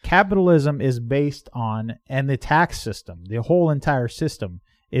 Capitalism is based on, and the tax system, the whole entire system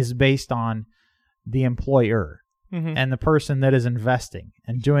is based on the employer and the person that is investing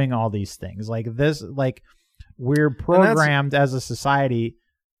and doing all these things. Like this, like we're programmed as a society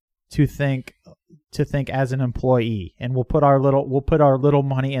to think as an employee, and we'll put our little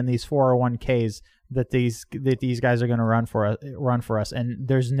money in these 401ks that these guys are going to run for us, and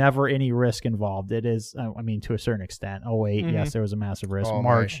there's never any risk involved. It is, I mean, to a certain extent. Oh wait, yes, there was a massive risk.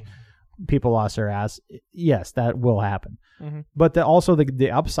 March, people lost their ass. Yes, that will happen. But also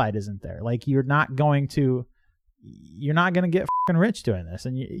the upside isn't there. Like you're not going to get fucking rich doing this,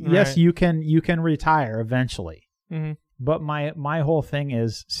 and yes, you can retire eventually. But my whole thing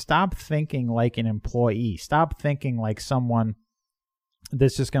is stop thinking like an employee. Stop thinking like someone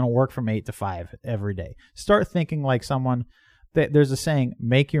that's just going to work from 8 to 5 every day. Start thinking like someone that there's a saying,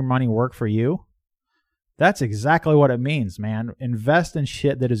 make your money work for you. That's exactly what it means, man. Invest in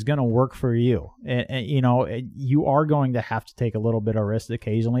shit that is going to work for you. And you are going to have to take a little bit of risk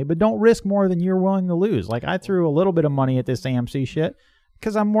occasionally, but don't risk more than you're willing to lose. Like I threw a little bit of money at this AMC shit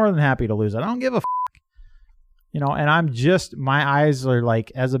because I'm more than happy to lose it. I don't give a and my eyes are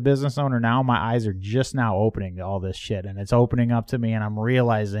like, as a business owner now, my eyes are just now opening to all this shit, and it's opening up to me, and I'm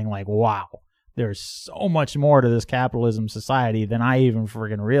realizing like, wow, there's so much more to this capitalism society than I even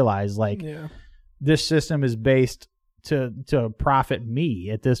freaking realized. Like this system is based to profit me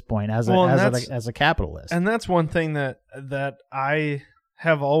at this point as a capitalist. And that's one thing that I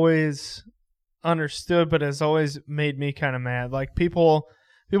have always understood, but has always made me kind of mad. Like people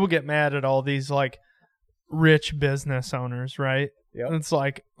get mad at all these like rich business owners, right? Yep. It's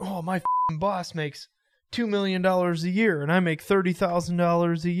like, oh, my boss makes $2 million a year and I make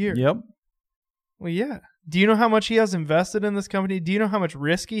 $30,000 a year. Yep. Well, yeah. Do you know how much he has invested in this company? Do you know how much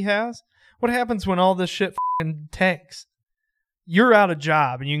risk he has? What happens when all this shit tanks? You're out of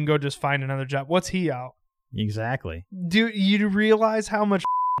job and you can go just find another job. What's he out? Exactly. Do you realize how much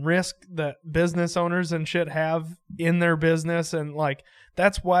risk that business owners and shit have in their business? And like,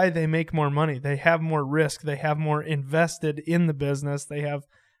 that's why they make more money. They have more risk. They have more invested in the business. They have,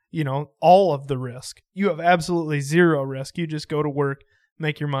 all of the risk. You have absolutely zero risk. You just go to work,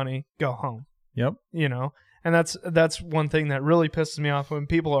 make your money, go home. Yep. And that's one thing that really pisses me off when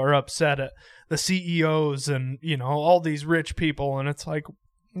people are upset at the CEOs and, all these rich people. And it's like,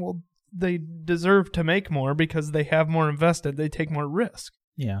 well, they deserve to make more because they have more invested. They take more risk.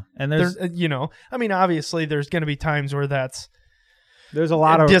 Yeah. And there's, obviously there's going to be times where there's a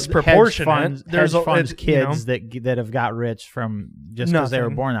lot of disproportionate. There's hedge funds kids that have got rich from just because they were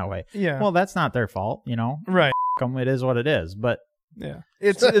born that way. Yeah. Well, that's not their fault, Right. It is what it is. But yeah,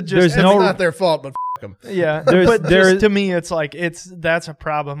 it's not their fault, but them. Yeah, but to me, it's like that's a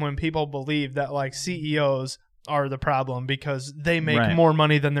problem when people believe that like CEOs are the problem because they make more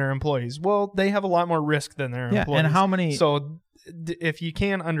money than their employees. Well, they have a lot more risk than their employees. And how many? So if you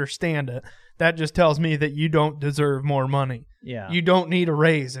can't understand it, that just tells me that you don't deserve more money. Yeah. You don't need a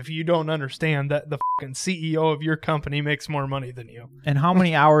raise if you don't understand that the fucking CEO of your company makes more money than you. And how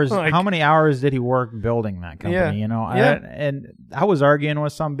many hours? How many hours did he work building that company? Yeah. I was arguing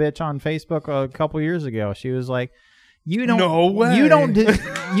with some bitch on Facebook a couple years ago. She was like, "You don't. No way. You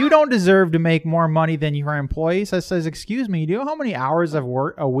don't deserve to make more money than your employees." I says, "Excuse me. Do you know how many hours I've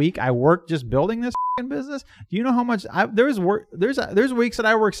worked a week? I work just building this business. Do you know how much? There's weeks that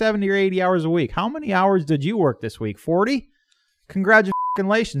I work 70 or 80 hours a week. How many hours did you work this week? 40?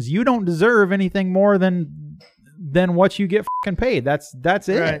 Congratulations. You don't deserve anything more than what you get paid. That's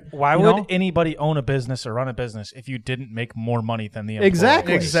it. Right. Why would anybody own a business or run a business if you didn't make more money than the employee?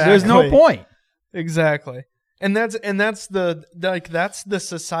 Exactly. There's no point. Exactly. And that's the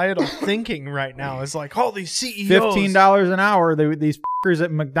societal thinking right now is like all these CEOs. $15 an hour. These fuckers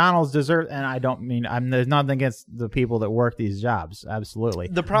at McDonald's deserve. And I don't mean there's nothing against the people that work these jobs. Absolutely.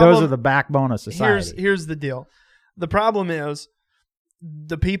 The problem, those are the backbone of society. Here's the deal. The problem is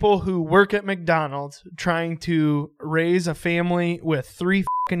the people who work at McDonald's trying to raise a family with 3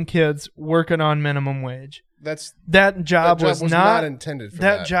 fucking kids working on minimum wage. That job was not intended for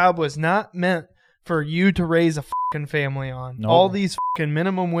that. That job was not meant for you to raise a fucking family on. Nope. All these fucking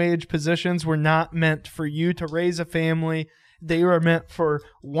minimum wage positions were not meant for you to raise a family. They were meant for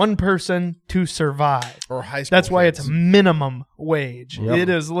one person to survive. Or high school. That's why it's minimum wage. Yep. It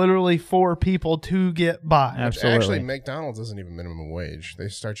is literally for people to get by. Absolutely. Actually, McDonald's isn't even minimum wage. They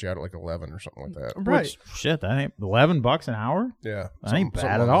start you out at like 11 or something like that. Right. Shit, that ain't $11 an hour? Yeah. That ain't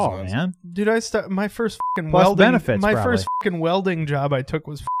bad at all, man. Dude, I my first fucking Plus welding benefits, my probably. first fucking welding job I took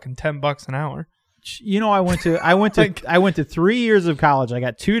was fucking $10 an hour. I went to 3 years of college. I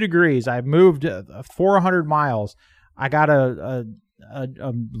got 2 degrees. I moved 400 miles. I got a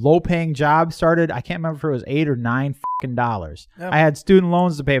low-paying job started. I can't remember if it was $8 or $9 fucking dollars. Yep. I had student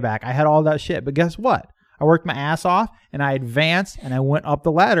loans to pay back. I had all that shit. But guess what? I worked my ass off, and I advanced, and I went up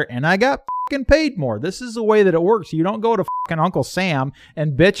the ladder, and I got fucking paid more. This is the way that it works. You don't go to fucking Uncle Sam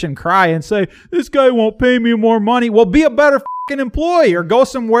and bitch and cry and say, this guy won't pay me more money. Well, be a better fucking employee or go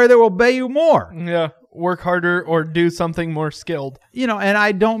somewhere that will pay you more. Yeah. Work harder or do something more skilled. And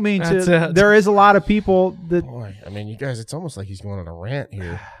I don't mean there is a lot of people that... Boy, I mean, you guys, it's almost like he's going on a rant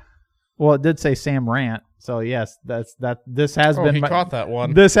here. Well, it did say Sam Rant. So, yes, this has been... He caught that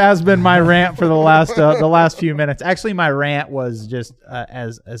one. This has been my rant for the last few minutes. Actually, my rant was just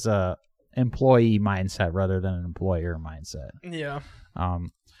as a employee mindset rather than an employer mindset. Yeah.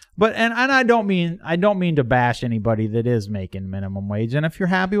 But I don't mean to bash anybody that is making minimum wage. And if you're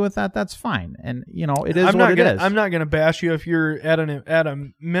happy with that, that's fine. And it is what it is. I'm not gonna bash you if you're at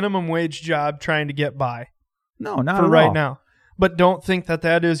a minimum wage job trying to get by. No, not for at right all. now. But don't think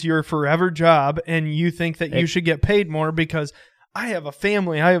that is your forever job, and you think that you should get paid more because I have a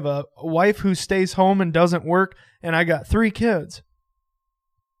family. I have a wife who stays home and doesn't work, and I got 3 kids.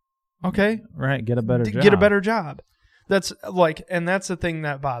 Okay, right. Get a better job. Get a better job. That's and that's the thing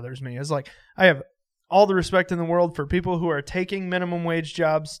that bothers me is I have all the respect in the world for people who are taking minimum wage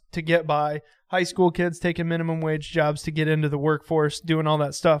jobs to get by, high school kids taking minimum wage jobs to get into the workforce, doing all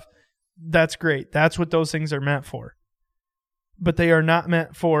that stuff. That's great. That's what those things are meant for. but they are not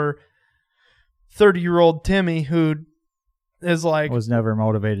meant for 30-year-old Timmy who is like, Was never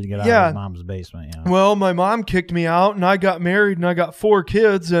motivated to get out of his mom's basement. Yeah. well, my mom kicked me out and I got married and I got 4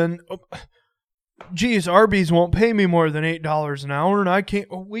 kids and geez, Arby's won't pay me more than $8 an hour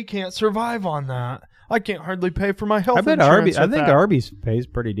and we can't survive on that. I can't hardly pay for my health I bet insurance. I think Arby's pays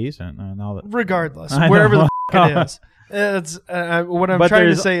pretty decent. Now that regardless, I wherever know. the f- it is. It's what I'm But trying to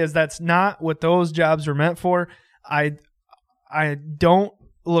there's- say is that's not what those jobs are meant for. I don't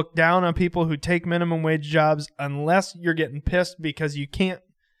look down on people who take minimum wage jobs unless you're getting pissed because you can't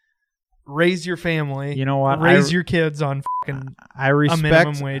raise your family. You know what? Raise your kids on fucking I respect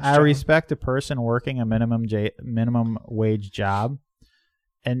minimum wage I job. respect a person working a minimum wage job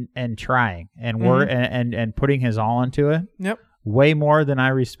and trying and work and putting his all into it. Yep. Way more than I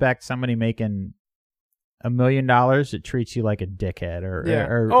respect somebody making $1 million that treats you like a dickhead or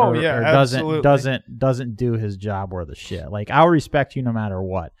absolutely. doesn't do his job worth of shit. Like, I'll respect you no matter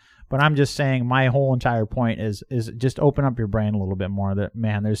what. But I'm just saying my whole entire point is just open up your brain a little bit more. That,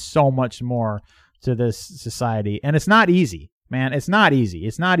 man, there's so much more to this society, and it's not easy, man. It's not easy.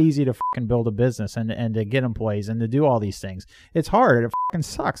 It's not easy to fucking build a business and to get employees and to do all these things. It's hard. It fucking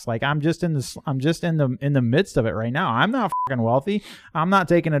sucks. Like, I'm just in the midst of it right now. I'm not fucking wealthy. I'm not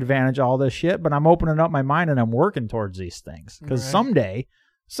taking advantage of all this shit, but I'm opening up my mind and I'm working towards these things because someday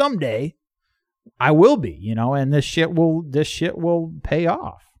I will be, and this shit will pay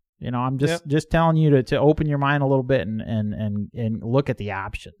off. I'm just telling you to open your mind a little bit and look at the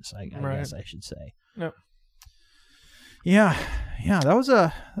options. I guess I should say. Yep. Yeah. That was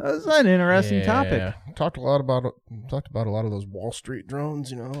an interesting topic. Talked about a lot of those Wall Street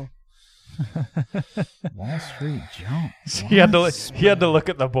drones. Wall Street Jones. He had to look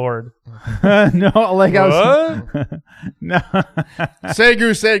at the board. No, like I was. No.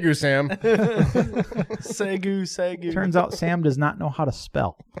 Segu, Sam. Segu. Turns out Sam does not know how to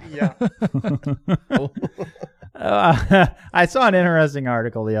spell. Yeah. I saw an interesting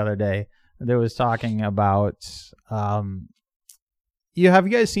article the other day that was talking about. Have you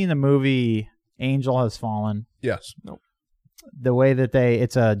guys seen the movie Angel Has Fallen? Yes. Nope. The way that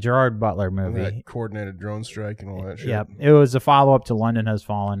it's a Gerard Butler movie. That coordinated drone strike and all that shit. Yep. It was a follow-up to London Has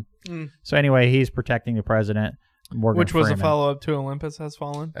Fallen. Mm. So anyway, he's protecting the president, Morgan Which was Freeman. a follow-up to Olympus Has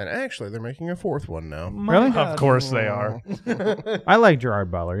Fallen. And actually, they're making a 4th one now. Really? Of course they are. I like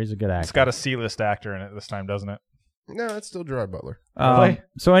Gerard Butler. He's a good actor. It's got a C-list actor in it this time, doesn't it? No, it's still Gerard Butler. Really?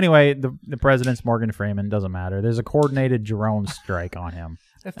 So anyway, the president's Morgan Freeman. Doesn't matter. There's a coordinated drone strike on him.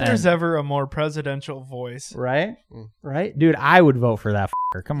 If there's ever a more presidential voice. Right? Right? Dude, I would vote for that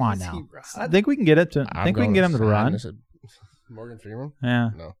fucker. Come on now. I think we can get it to. I think we can get him to run. Morgan Freeman?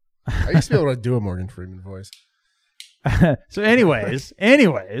 Yeah. No. I used to be able to do a Morgan Freeman voice. So anyways,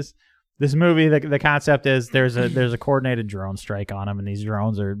 this movie, the concept is there's a coordinated drone strike on them, and these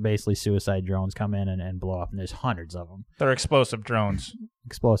drones are basically suicide drones, come in and blow up, and there's hundreds of them. They're explosive drones.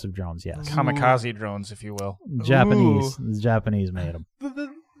 Explosive drones, yes. Kamikaze drones, if you will. Japanese. The Japanese made them.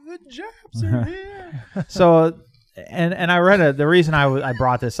 The Japs are here. So, and I read the reason I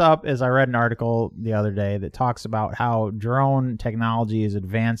brought this up is I read an article the other day that talks about how drone technology is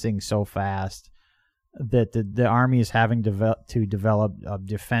advancing so fast that the Army is having to develop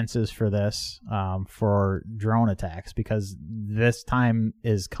defenses for this, for drone attacks, because this time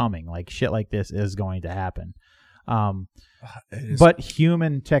is coming. Like, shit like this is going to happen. But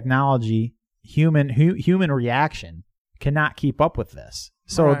human technology, human reaction cannot keep up with this.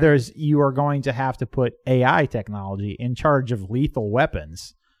 So you are going to have to put AI technology in charge of lethal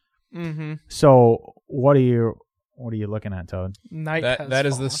weapons. Mm-hmm. So what are you looking at, Toad? That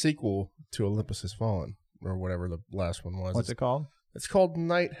is the sequel to Olympus Has Fallen, or whatever the last one was. What's it called? It's called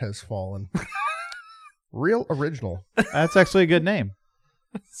Night Has Fallen. Real original. That's actually a good name.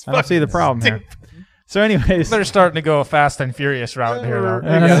 I don't see the problem here. So anyways, They're starting to go a Fast and Furious route here, though.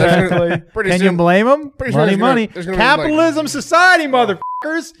 Can you blame them? Pretty sure Money. there's gonna be Capitalism, society,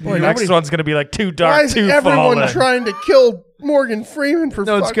 motherfuckers. The next one's going to be like Too Dark, Why is Too everyone Fallen. trying to kill Morgan Freeman for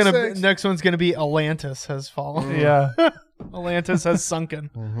No, fuck's sakes? next one's gonna be Atlantis Has Fallen. Yeah. Atlantis has sunken.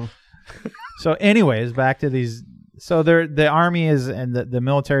 Mm-hmm. So anyways, back to these. So the Army is and the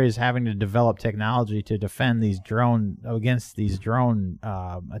military is having to develop technology to defend against these drone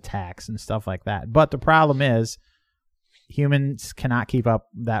attacks and stuff like that. But the problem is humans cannot keep up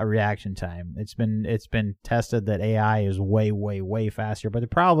that reaction time. It's been tested that AI is way, way, way faster. But the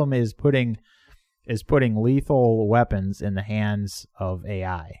problem is putting lethal weapons in the hands of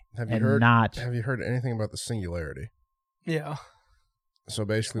AI. Have you heard anything about the singularity? Yeah. So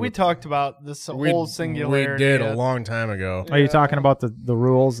basically, We talked about this whole singularity. We did a long time ago. Are you talking about the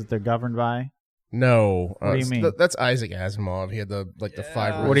rules that they're governed by? No. What do you mean? That's Isaac Asimov. He had the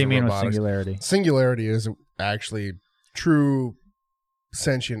 5 rules What do you of mean with robotics. singularity? Singularity is actually true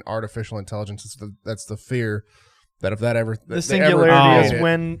sentient artificial intelligence. That's the fear that if that ever The singularity is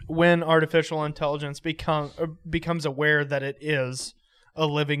create when artificial intelligence becomes aware that it is a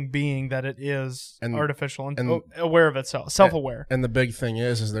living being, that it is artificial and aware of itself, self-aware. And the big thing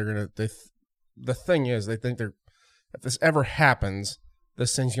is they're gonna. The thing is, they think if this ever happens,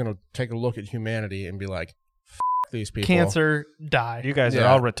 this thing's gonna take a look at humanity and be like, "F these people, Cancer, die." You guys are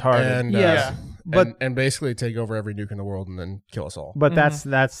all retarded. and Yes. But and basically take over every nuke in the world and then kill us all." But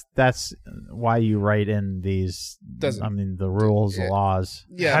that's why you write in these. The rules, the laws.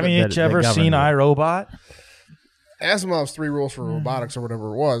 Yeah, Haven't you ever seen iRobot? Asimov's 3 rules for robotics or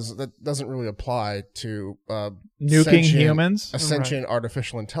whatever it was, that doesn't really apply to Nuking humans? a sentient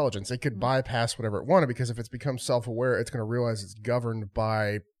artificial intelligence. It could bypass whatever it wanted because if it's become self-aware, it's going to realize it's governed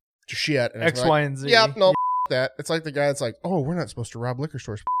by shit. And it's X, Y, and Z. Yep, no, that. It's like the guy that's like, oh, we're not supposed to rob liquor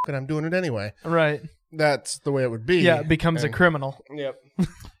stores, and I'm doing it anyway. Right. That's the way it would be. Yeah, it becomes a criminal. Yep.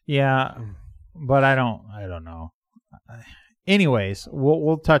 Yeah, but I don't know. Anyways,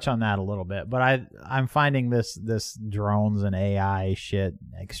 we'll touch on that a little bit. But I'm finding this drones and AI shit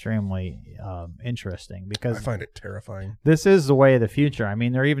extremely interesting because I find it terrifying. this is the way of the future. I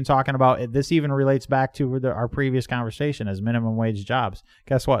mean, they're even talking about it. This even relates back to our previous conversation as minimum wage jobs.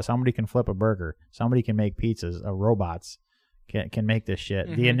 Guess what? Somebody can flip a burger. Somebody can make pizzas. Robots can make this shit.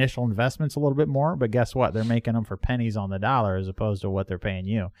 Mm-hmm. The initial investment's a little bit more, but guess what? They're making them for pennies on the dollar as opposed to what they're paying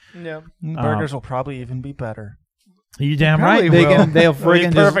you. Yeah. Burgers will probably even be better. You damn Probably right. will. They'll Be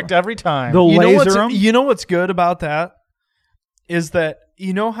friggin' perfect every time. They'll laser them. You know what's good about that is that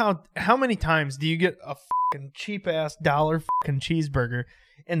you know how many times do you get a fucking cheap ass $1 fucking cheeseburger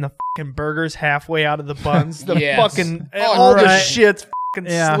and the fucking burger's halfway out of the buns, the Yes. fucking Oh, all the right. shit's fucking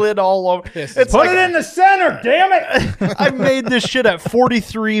Yeah. slid all over. Pisses It's Put like, it in the center, damn it! I made this shit at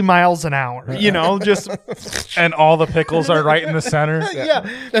 43 miles an hour. You know, just And all the pickles are right in the center. yeah.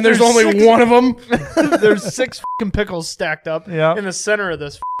 And there's only one of them. There's 6 fucking pickles stacked up Yeah. in the center of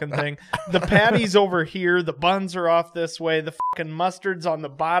this fucking thing. The patty's over here. The buns are off this way. The fucking mustard's on the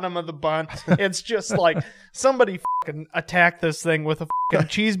bottom of the bun. It's just like somebody fucking attacked this thing with a fucking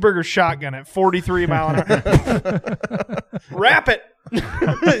cheeseburger shotgun at 43 mile an hour. Wrap it.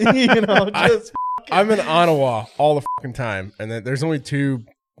 You know, just I'm in Ottawa all the fucking time, and then there's only 2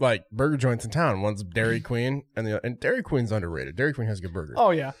 burger joints in town. One's Dairy Queen, and Dairy Queen's underrated. Dairy Queen has good burgers.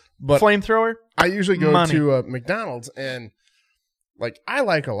 oh yeah. But Flamethrower. I usually go Money. to McDonald's, and I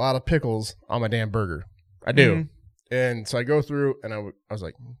like a lot of pickles on my damn burger. I do. Mhm. And so I go through, and I was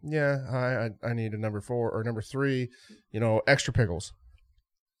like, yeah, I need a number 4 or number 3, extra pickles.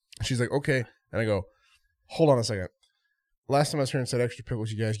 She's like, okay. And I go, hold on a second. Last time I was here and said extra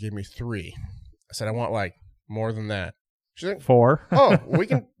pickles, you guys gave me 3. I said, I want more than that. She's like, 4. oh, we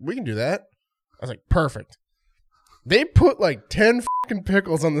can do that. I was like, perfect. They put 10 fucking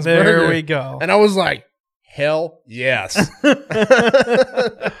pickles on this There burger. we go. And I was like, hell yes.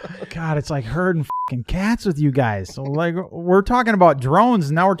 God, it's like herding fucking cats with you guys. So, we're talking about drones,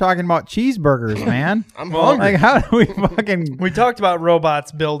 and now we're talking about cheeseburgers, man. I'm hungry. How do we fucking... We talked about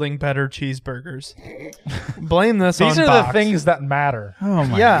robots building better cheeseburgers. Blame this These on are Box. the things that matter. Oh,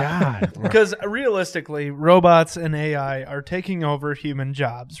 my Yeah. God. Because realistically, robots and AI are taking over human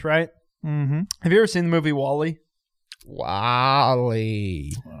jobs, right? Mm-hmm. Have you ever seen the movie WALL-E?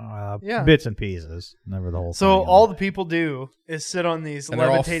 Wally. Yeah. Bits and pieces. Never the whole So thing. all the people do is sit on these And they're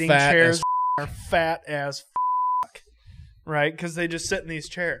all levitating fat chairs as are fat as right? Because they just sit in these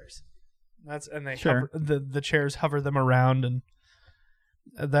chairs. And they Sure. hover, the chairs hover them around, and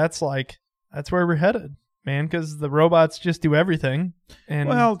that's where we're headed, man. Because the robots just do everything. And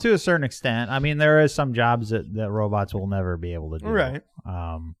Well, to a certain extent. I mean, there is some jobs that robots will never be able to do. right.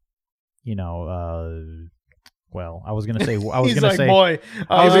 Well, I was gonna say. He's like, boy,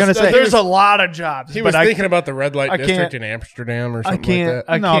 I was gonna say- there's a lot of jobs. He was but thinking about the red light I district can't- in Amsterdam or I something can't. like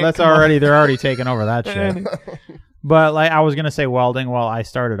that. I No, can't that's come up- already. They're already taking over that shit. And- But I was gonna say welding. Well, I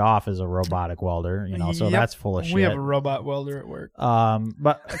started off as a robotic welder, so Yep. that's full of shit. We have a robot welder at work.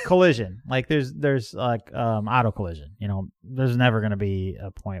 But collision, there's auto collision. There's never gonna be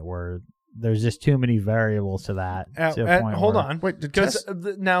a point where there's just too many variables to that. to a point Hold where- on. Wait, did Because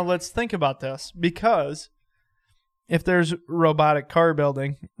now let's think about this. Because if there's robotic car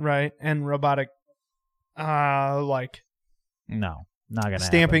building, right, and robotic, No, not gonna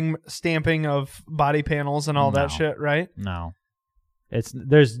stamping of body panels and all No. that shit, right? happen. No,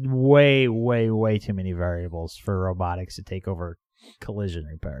 there's way, way, way too many variables for robotics to take over collision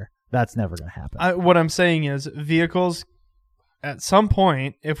repair. That's never gonna happen. What I'm saying is vehicles. At some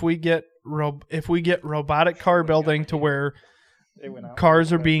point, if we get robotic car building to where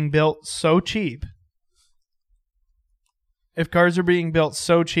cars are being built so cheap, if cars are being built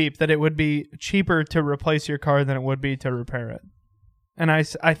so cheap that it would be cheaper to replace your car than it would be to repair it. And I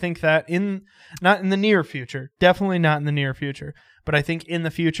think that not in the near future, definitely not in the near future, but I think in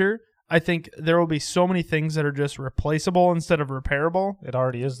the future, I think there will be so many things that are just replaceable instead of repairable. It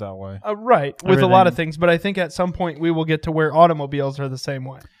already is that way. Right, with a lot of things. But I think at some point we will get to where automobiles are the same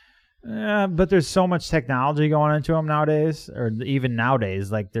way. But there's so much technology going into them nowadays, or even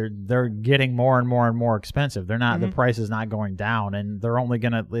nowadays, like they're getting more and more and more expensive. They're not, the price is not going down, and they're only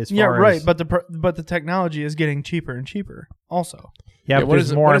gonna right. But the technology is getting cheaper and cheaper, also. Yeah, but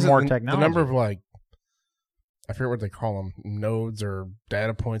there's more and more technology. The number of I forget what they call them, nodes or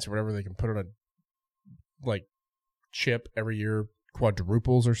data points or whatever they can put on a chip every year,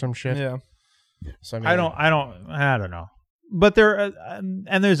 quadruples or some shit. Yeah. So I mean, I don't know. But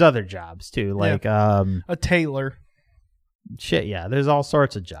and there's other jobs too, like a tailor. Shit, yeah. There's all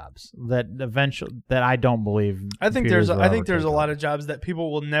sorts of jobs that eventually that I don't believe. I think there's a lot of jobs that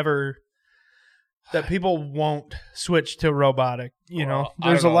people will never. That people won't switch to robotic.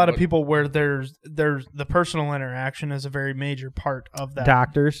 There's a lot of people where there's the personal interaction is a very major part of that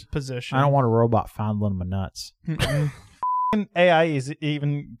doctors position. I don't want a robot fondling my nuts. AI is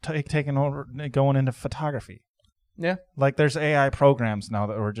even taking over, going into photography. Yeah, like there's AI programs now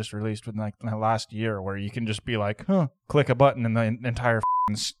that were just released within the last year where you can just be like, click a button and the entire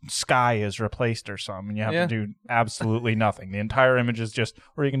sky is replaced or something, and you have to do absolutely nothing. The entire image is just,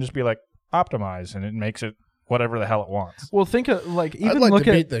 or you can just be like, optimize, and it makes it whatever the hell it wants. Well, think of I'd like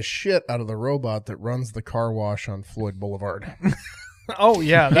to beat the shit out of the robot that runs the car wash on Floyd Boulevard. Oh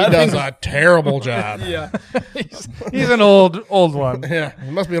yeah, he does a terrible job. Yeah, he's an old one. Yeah,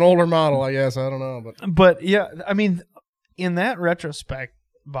 he must be an older model, I guess. I don't know, but yeah, I mean, in that retrospect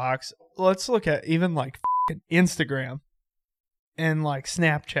box, let's look at even Instagram and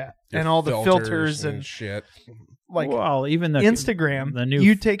Snapchat and all the filters and shit. Even the Instagram, the new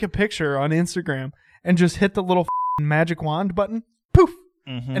you take a picture on Instagram and just hit the little magic wand button, poof,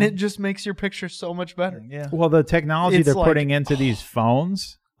 and it just makes your picture so much better. Yeah. Well, the technology they're putting into these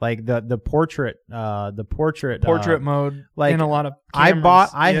phones, like the portrait mode, in a lot of cameras.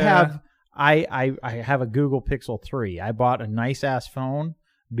 I have a Google Pixel 3. I bought a nice ass phone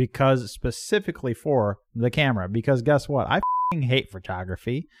specifically for the camera, because guess what? I hate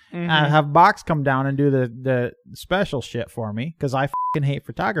photography. I have Box come down and do the special shit for me because I hate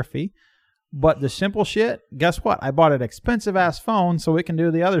photography. But the simple shit, guess what? I bought an expensive ass phone so it can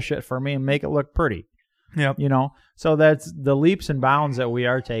do the other shit for me and make it look pretty. Yep. So that's the leaps and bounds that we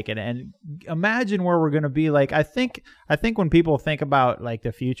are taking. And imagine where we're going to be. I think when people think about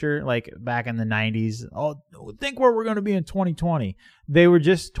the future, back in the 90s, think where we're going to be in 2020. They were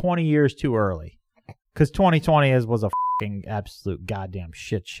just 20 years too early, because 2020 was a absolute goddamn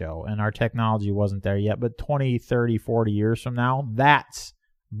shit show, and our technology wasn't there yet. But 20, 30, 40 years from now,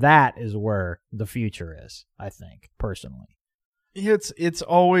 that is where the future is, I think, personally. It's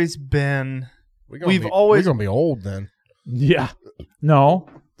always been. We're gonna be old then. Yeah. No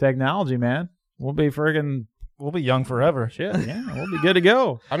technology, man. We'll be young forever. Shit. Yeah, we'll be good to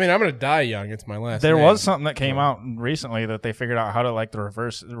go. I mean, I'm gonna die young. It's my last. There name. was something that came out recently that they figured out how to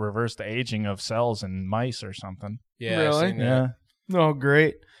reverse the aging of cells in mice or something. Yeah. Really? Yeah. Oh,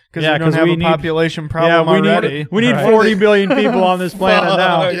 great. Because we don't have a population problem already. We need 40 billion people on this planet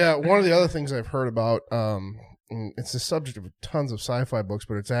now. Yeah. One of the other things I've heard about, it's the subject of tons of sci-fi books,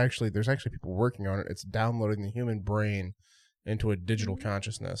 but there's actually people working on it. It's downloading the human brain into a digital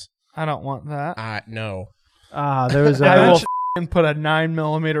consciousness. I don't want that. No. There was I will put a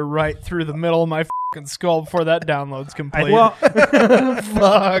 9mm right through the middle of my skull before that download's complete.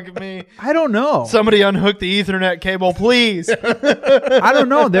 Fuck me. I don't know. Somebody unhook the Ethernet cable, please. I don't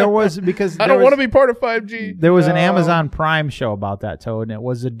know. There was, because I don't want to be part of 5G. There was an Amazon Prime show about that, Toad, and it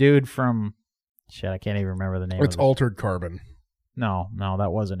was a dude from I can't even remember the name. It's Altered Carbon. No,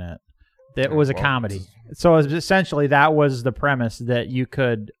 that wasn't it. It was a comedy. So essentially, that was the premise, that you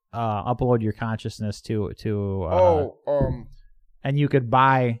could upload your consciousness to and you could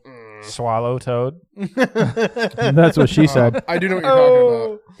buy Swallow Toad. That's what she said. I do know what you're talking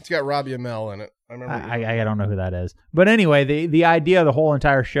about. It's got Robbie Amell in it. I remember. I don't know who that is. But anyway, the idea of the whole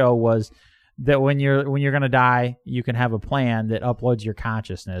entire show was that when you're going to die, you can have a plan that uploads your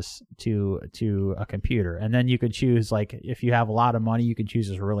consciousness to a computer, and then you could choose, if you have a lot of money, you can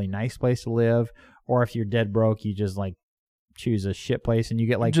choose a really nice place to live, or if you're dead broke, you just choose a shit place, and you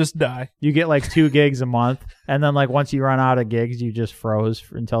get just die. You get 2 gigs a month, and then once you run out of gigs, you just froze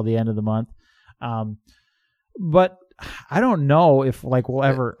until the end of the month. But I don't know if like we'll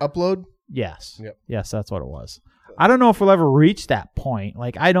ever. Upload? Yes. Yep. Yes, that's what it was. I don't know if we'll ever reach that point.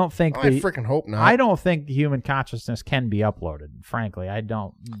 Like, I don't think I freaking hope not. I don't think the human consciousness can be uploaded. Frankly, I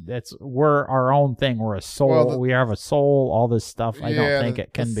don't. We're our own thing. We're a soul. Well, we have a soul. All this stuff. I don't think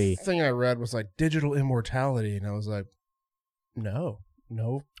it can be. The thing I read was like digital immortality, and I was like, no.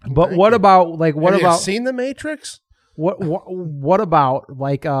 But thank what you. about like what Have you about seen The Matrix? what about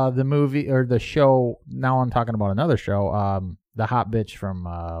like the movie or the show? Now I'm talking about another show. The hot bitch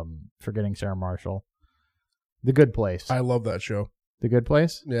from Forgetting Sarah Marshall. The Good Place. I love that show. The Good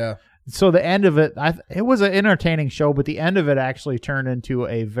Place? Yeah. So the end of it, it was an entertaining show, but the end of it actually turned into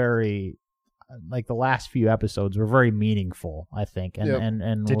a very, like the last few episodes were very meaningful, I think. And Yep.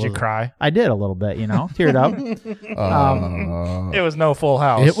 and Did you cry? I did a little bit, teared up. It was no Full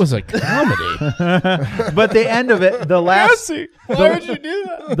House. It was a comedy. But the end of it, the last, Why would you do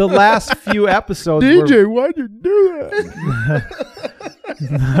that? the last few episodes, why'd you do that?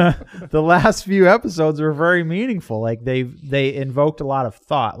 the last few episodes were very meaningful. Like they invoked a lot of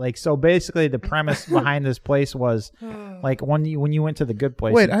thought. Like, so basically the premise behind this place was like when you went to the Good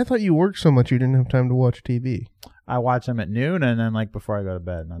Place. Wait, I thought you worked so much you didn't have time to watch TV. I watch them at noon and then like before I go to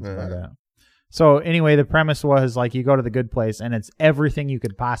bed. That's about it. So anyway, the premise was like you go to the Good Place and it's everything you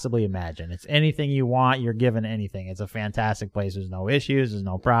could possibly imagine. It's anything you want. You're given anything. It's a fantastic place. There's no issues. There's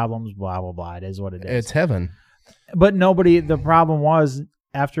no problems. Blah, blah, blah. It is what it is. It's heaven. But the problem was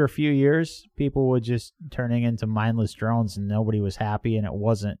after a few years, people were just turning into mindless drones and nobody was happy and it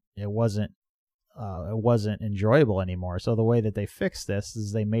wasn't enjoyable anymore. So the way that they fixed this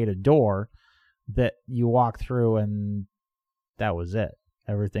is they made a door that you walk through and that was it.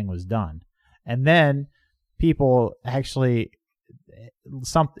 Everything was done. And then people actually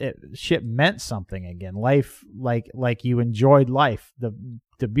shit meant something again. Life, like you enjoyed life, the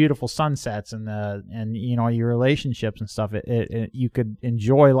beautiful sunsets and your relationships and stuff. You could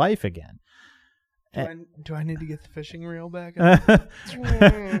enjoy life again. Do I need to get the fishing reel back?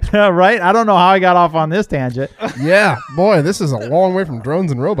 Right? I don't know how I got off on this tangent. Yeah, boy, this is a long way from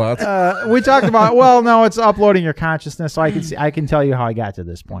drones and robots. We talked about, well, no, it's uploading your consciousness, so I can tell you how I got to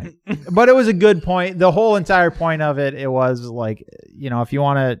this point. But it was a good point. The whole entire point of it was like, if you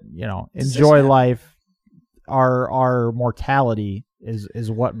want to, enjoy life, our mortality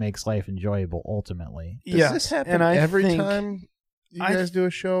is what makes life enjoyable ultimately. Does this happen and I every think- time you guys do a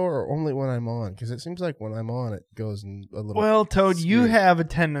show, or only when I'm on? Because it seems like when I'm on, it goes in a little. Well, Toad, you skewed. have a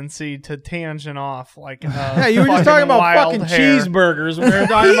tendency to tangent off like. Yeah, you were just talking about fucking cheeseburgers. We were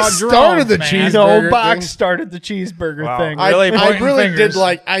talking about drones, started the man. cheeseburger No, Box thing. started the cheeseburger Wow. thing. I- Really I pointing really fingers.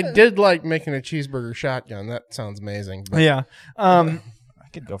 did like making a cheeseburger shotgun. That sounds amazing. But Yeah. I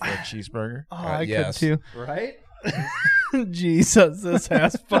could go for a cheeseburger. Oh, I yes. could too. Right? Jesus, this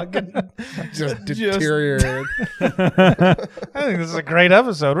has fucking just deteriorated. I think this is a great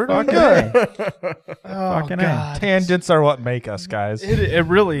episode. We're doing good. Fucking A. God. Tangents are what make us, guys. It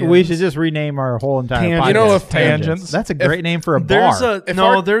really is. We should just rename our whole entire Tangents. podcast. You know, if Tangents- That's a great name for a There's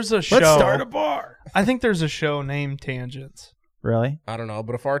bar. there's a show. Let's start a bar. I think there's a show named Tangents. Really? I don't know,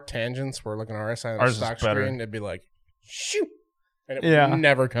 but if our tangents were looking our side on the Ours is stock better. screen, it'd be like, shoot, and it Yeah. would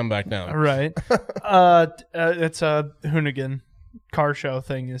never come back down. Right. It's a Hoonigan car show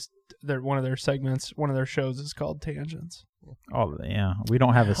thing. Is one of their segments? One of their shows is called Tangents. Oh, yeah. We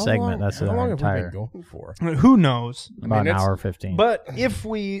don't have a How segment. long- That's how our long have we entire been going for? Who knows? about an it's- hour 15. But if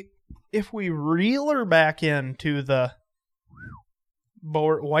we reel her back into the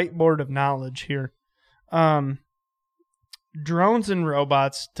whiteboard of knowledge here, drones and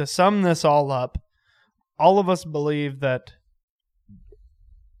robots. To sum this all up, all of us believe that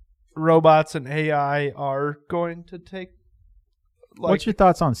robots and AI are going to take. What's your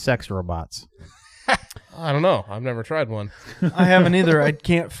thoughts on sex robots? I don't know. I've never tried one. I haven't either. I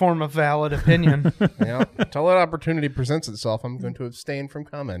can't form a valid opinion. Yeah, until that opportunity presents itself, I'm going to abstain from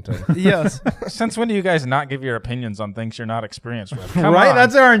commenting. Yes. Since when do you guys not give your opinions on things you're not experienced with? Come Right? on.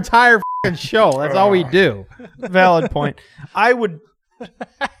 That's our entire show. That's all we do. Valid point. I would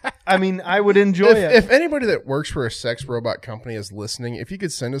enjoy it. If anybody that works for a sex robot company is listening, if you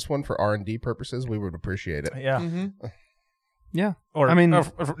could send us one for R&D purposes, we would appreciate it. Yeah. Yeah. Or I mean, or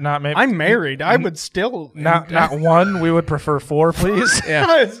not maybe. I'm married. I would still not one. We would prefer 4, please.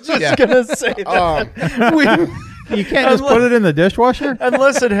 I was just gonna say that. You can't just put it in the dishwasher?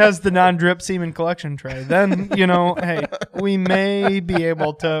 Unless it has the non-drip semen collection tray, then hey, we may be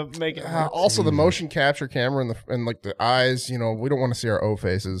able to make it. Work. Also, the motion capture camera and like the eyes. We don't want to see our O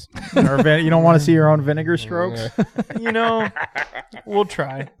faces. Or you don't want to see your own vinegar strokes? We'll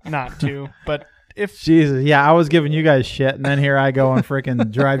try not to, but Jesus, yeah, I was giving you guys shit, and then here I go and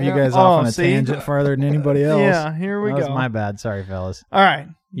freaking drive you guys off on a tangent farther than anybody else. Yeah, here we that go. was my bad. Sorry, fellas. All right.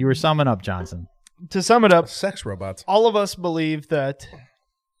 You were summing up, Johnson. To sum it up, Sex robots. all of us believe that,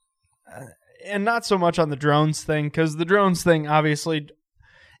 and not so much on the drones thing, because the drones thing, obviously,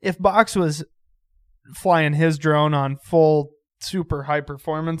 if Box was flying his drone on full super high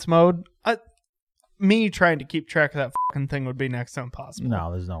performance mode, me trying to keep track of that fucking thing would be next to impossible.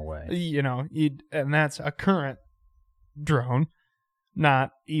 No, there's no way. You know, and that's a current drone, not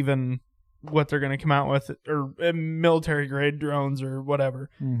even what they're going to come out with, or military grade drones or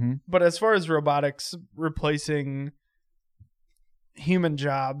whatever. Mm-hmm. But as far as robotics replacing human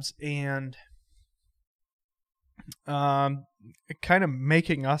jobs and kind of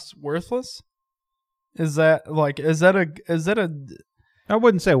making us worthless, is that a I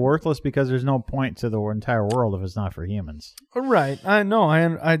wouldn't say worthless because there's no point to the entire world if it's not for humans. right? I know.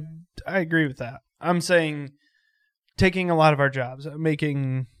 I agree with that. I'm saying taking a lot of our jobs,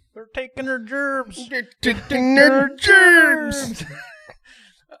 making. They're taking her germs. Taking their germs.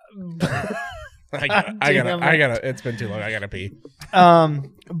 I gotta. It's been too long. I gotta pee.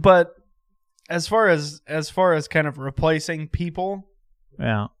 But as far as kind of replacing people,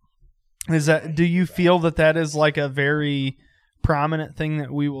 Yeah. do you feel that is like a very prominent thing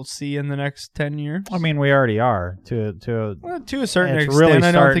that we will see in the next 10 years? I mean, we already are to to a certain it's extent. really I don't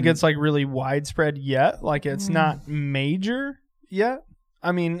think starting- it's like really widespread yet. Like it's not major yet.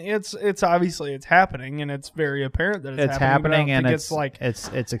 I mean, it's obviously it's happening, and it's very apparent that it's happening. happening, but I don't and think it's like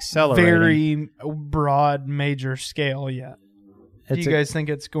it's accelerating. very broad, major scale yet. Do It's you guys think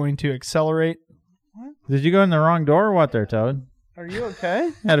it's going to accelerate? Did you go in the wrong door or what there, Toad? Are you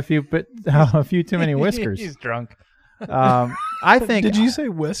okay? Had a few too many whiskers. He's drunk. I think. Did you say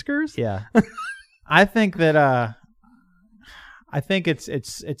whiskers? Yeah. I think that I think it's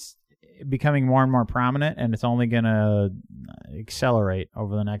becoming more and more prominent, and it's only going to accelerate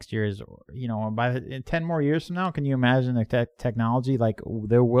over the next years. You know, in 10 more years from now, can you imagine the technology? Like,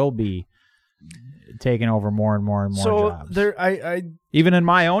 there will be taking over more and more and more jobs. So even in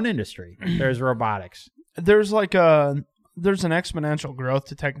my own industry, there's robotics. there's an exponential growth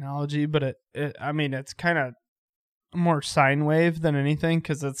to technology, but it's kind of more sine wave than anything,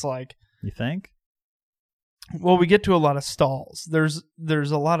 because it's like, You think? well, we get to a lot of stalls.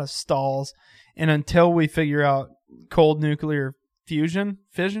 There's a lot of stalls, and until we figure out cold nuclear fusion,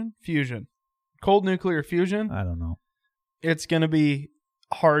 cold nuclear fusion, I don't know. it's going to be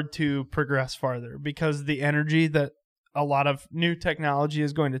hard to progress farther, because the energy that a lot of new technology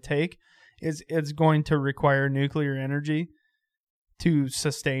is going to take it's going to require nuclear energy to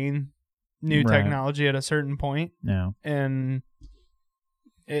sustain new Right. technology at a certain point. No. And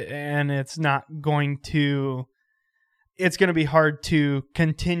it's not going to, it's going to be hard to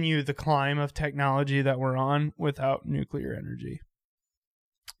continue the climb of technology that we're on without nuclear energy.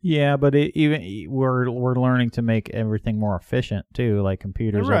 Yeah, but we're learning to make everything more efficient too. Like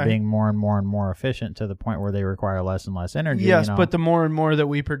computers are Right. being more and more and more efficient to the point where they require less and less energy. Yes, you know? but the more and more that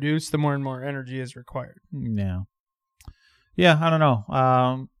we produce, the more and more energy is required. Yeah, I don't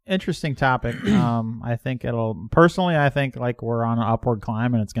know. Interesting topic. I think I think like we're on an upward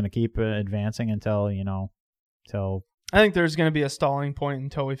climb, and it's going to keep advancing until I think there's going to be a stalling point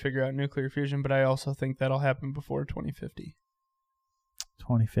until we figure out nuclear fusion, but I also think that'll happen before 2050.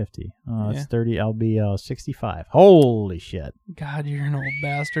 2050. Yeah. It's 30. I'll be 65. Holy shit. God, you're an old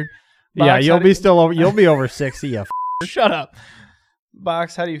bastard. Yeah, Box, you'll how do be you- still over. You'll be over 60. You Shut up.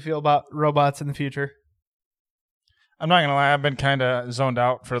 Box, how do you feel about robots in the future? I'm not gonna lie, I've been kind of zoned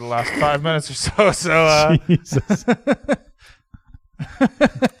out for the last 5 minutes or so. So Jesus.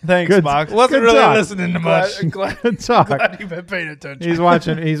 Thanks, Good- Box. wasn't Good really talk. listening to much. Glad Good talk. you've been paying attention.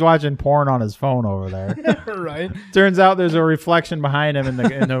 He's watching porn on his phone over there. Right. Turns out there's a reflection behind him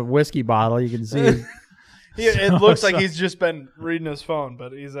in the whiskey bottle. You can see It looks like he's just been reading his phone,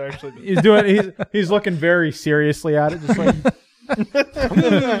 but he's actually he's looking very seriously at it, just like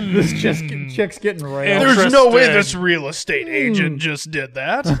this chick's getting railed. There's no way this real estate agent just did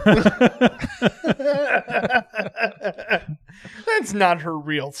that. That's not her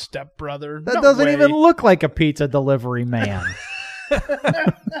real stepbrother. That No doesn't way. even look like a pizza delivery man.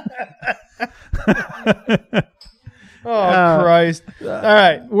 Christ! All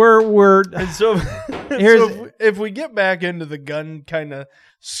right. We're And so, if we get back into the gun kind of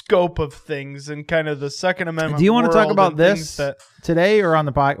scope of things and kind of the Second Amendment, Do you want to talk world about and things this today or on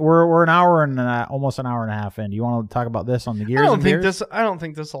the podcast? We're an hour and almost an hour and a half in. Do you want to talk about this on the Gears? I don't and think Beers? I don't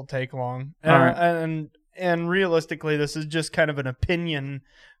think this will take long. All right. And realistically, this is just kind of an opinion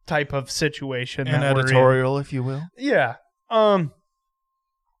type of situation. An that we're in. editorial, if you will. Yeah.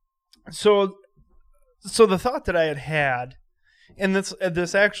 So So the thought that I had, and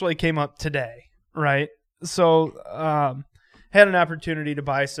this actually came up today, right? So had an opportunity to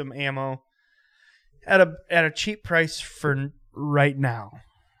buy some ammo at a cheap price for right now,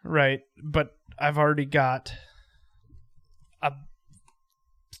 right? But I've already got a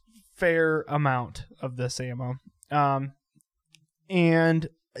fair amount of this ammo, and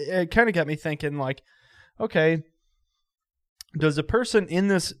it kind of got me thinking, like, okay, does a person in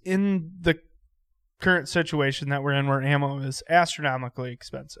the current situation that we're in, where ammo is astronomically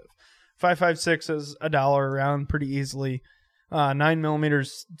expensive, 5.56 is $1 around pretty easily, 9mm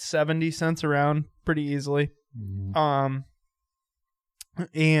 70 cents around pretty easily,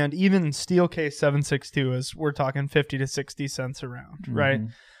 and even steel case 7.62 is, we're talking 50 to 60 cents around, right?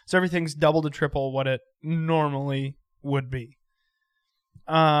 So everything's double to triple what it normally would be.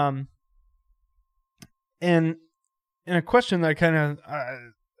 And a question that kind of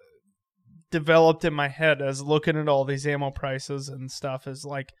developed in my head as looking at all these ammo prices and stuff is,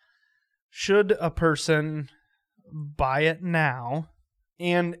 like, should a person buy it now?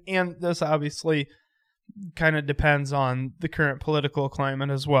 And this obviously kind of depends on the current political climate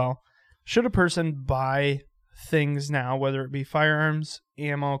as well. Should a person buy things now, whether it be firearms,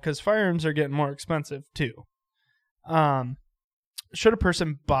 ammo, because firearms are getting more expensive too. Should a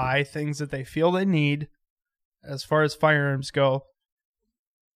person buy things that they feel they need, as far as firearms go,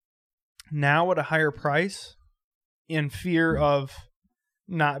 now at a higher price, in fear of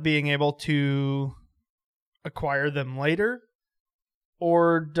not being able to acquire them later?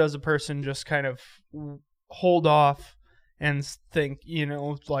 Or does a person just kind of hold off and think,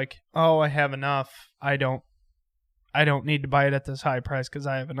 like, oh, I have enough, I don't need to buy it at this high price because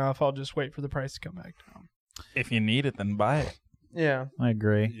I have enough, I'll just wait for the price to come back down? If you need it, then buy it. Yeah. I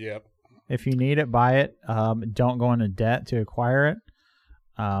agree. Yep. If you need it, buy it. Don't go into debt to acquire it.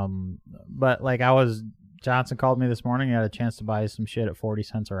 But like Johnson called me this morning. I had a chance to buy some shit at 40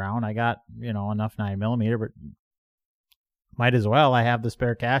 cents a round. I got, enough 9mm, but might as well. I have the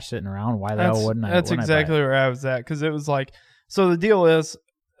spare cash sitting around. Why the hell wouldn't I? That's exactly where I was at, because it was like, so the deal is,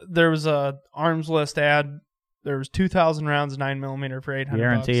 there was a arms list ad. There was 2,000 rounds of 9mm for $800.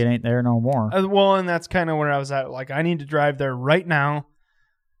 Guarantee it ain't there no more. Well, and that's kind of where I was at. Like, I need to drive there right now.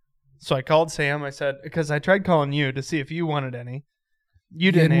 So I called Sam. I said, because I tried calling you to see if you wanted any.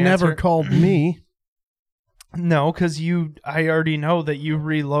 You didn't answer. Never called me. No, because I already know that you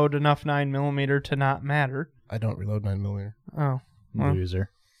reload enough 9mm to not matter. I don't reload 9mm. Oh, well.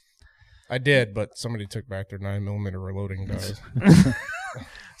 Loser. I did, but somebody took back their 9mm reloading guys.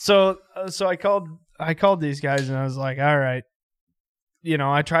 So I called these guys and I was like, all right,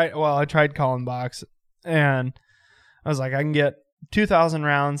 I tried calling Box, and I was like, I can get 2,000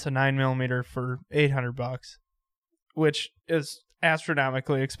 rounds of 9mm for $800, which is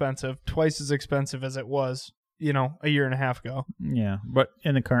astronomically expensive, twice as expensive as it was, a year and a half ago. Yeah, but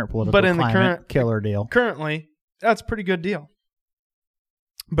in the current political climate, killer deal. Currently, that's a pretty good deal.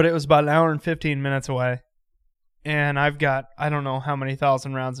 But it was about an hour and 15 minutes away. And I've got, I don't know how many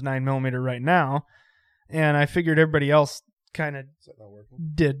thousand rounds of 9mm right now. And I figured everybody else kind of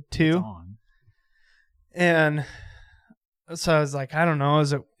did too. And so I was like, I don't know.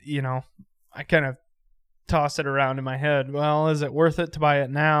 Is it, I kind of toss it around in my head. Well, is it worth it to buy it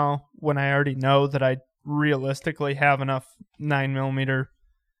now when I already know that I realistically have enough 9mm?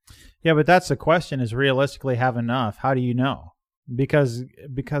 Yeah, but that's the question, is realistically have enough. How do you know? Because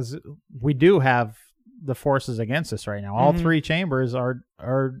we do have the forces against us right now. All three chambers are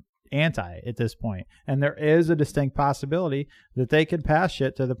anti at this point, and there is a distinct possibility that they could pass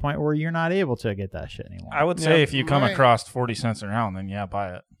shit to the point where you're not able to get that shit anymore. I would say if you come across 40 cents a round, then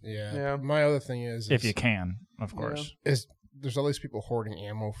buy it. Yeah. My other thing is if you can, of course, is there's all these people hoarding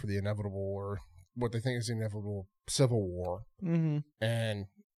ammo for the inevitable, or what they think is the inevitable civil war. And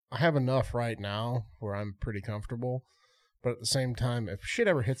I have enough right now where I'm pretty comfortable. But at the same time, if shit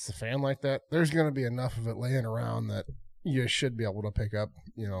ever hits the fan like that, there's going to be enough of it laying around that you should be able to pick up,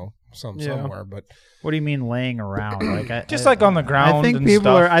 somewhere. But what do you mean laying around? Like on the ground. I think and people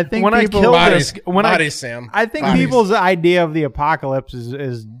stuff. are. I think when people, I kill bodies, this, when bodies, Sam. I think Bodies. people's idea of the apocalypse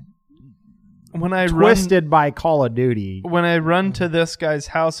is when I twisted by Call of Duty. When I run to this guy's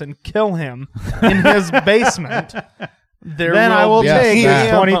house and kill him in his basement. Then I will take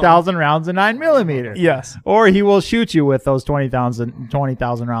that. 20,000 rounds of 9mm. Yes. Or he will shoot you with those 20,000 rounds of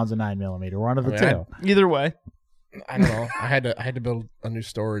 9mm. One of the two. Either way. I don't know. I had to build a new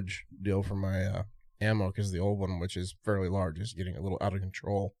storage deal for my ammo because the old one, which is fairly large, is getting a little out of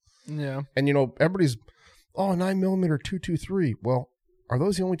control. Yeah. And everybody's, 9mm 223. Well, are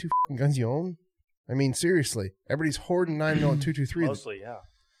those the only two guns you own? I mean, seriously, everybody's hoarding 9mm 223. Mostly, yeah.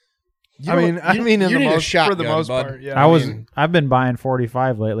 You I don't- mean, you in the need a most, for the shotgun, most bud. part, yeah. I've been buying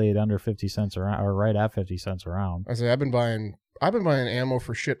 45 lately at under 50 cents a round, or right at 50 cents a round. I say I've been buying ammo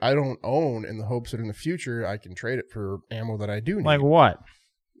for shit I don't own in the hopes that in the future I can trade it for ammo that I do need. Like what?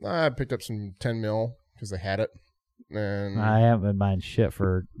 I picked up some 10 mil because they had it, and I haven't been buying shit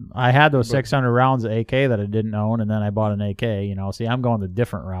for. I had those But- 600 rounds of AK that I didn't own, and then I bought an AK. You know, see, I'm going the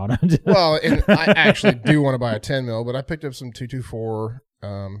different route. well, and I actually do want to buy a 10 mil, but I picked up some 224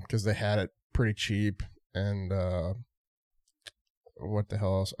 because they had it pretty cheap, and what the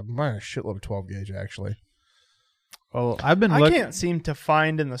hell else? I'm buying a shitload of 12 gauge actually. Well, I've been I looking. can't seem to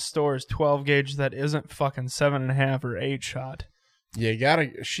find in the stores 12 gauge that isn't fucking 7.5 or 8 shot. Yeah, you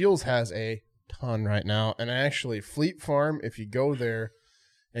gotta. Shields has a ton right now, and actually, Fleet Farm. If you go there,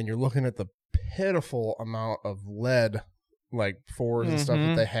 and you're looking at the pitiful amount of lead, like fours and stuff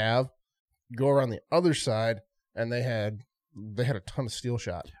that they have, go around the other side, and they had a ton of steel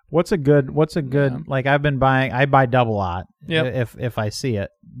shot. What's a good? Yeah. Like I've been buying. I buy double lot. Yep. If I see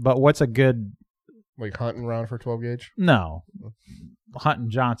it, but what's a good? Like hunting round for 12 gauge. No, Hunting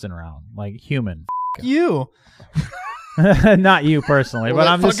Johnson round, like human. You. Not you personally, Well, but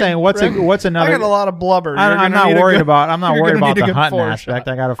I'm just fucking saying what's I another. got a lot of blubber. I'm not worried about. I'm not you're worried gonna about need a the good hunting 4 aspect.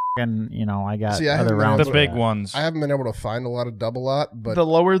 shot. I got a fucking. I got See, I other haven't been rounds. The able for big that. ones. I haven't been able to find a lot of double lot, but The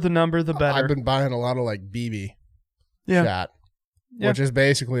lower the number, the better. I've been buying a lot of like BB Yeah. shot, Yeah. which is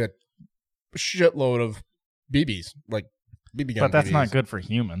basically a shitload of BBs, like BB gun. But that's BBs. not good for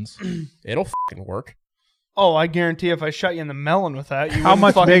humans. It'll fucking work. Oh, I guarantee if I shot you in the melon with that, you How wouldn't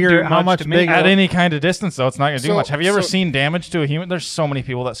much fucking bigger- do how much to me. bigger- At any kind of distance, though, it's not going to do So- much. Have you ever so- seen damage to a human? There's so many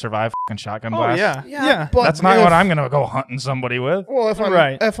people that survive fucking shotgun Oh blasts. yeah. but That's not if- what I'm going to go hunting somebody with. Well,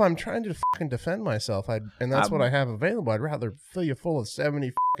 Right. if I'm trying to fucking defend myself, and that's what I have available, I'd rather fill you full of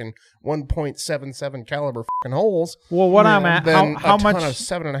 70 fucking 1.77 caliber fucking holes Well, what Yeah, I'm at, than how a ton much? of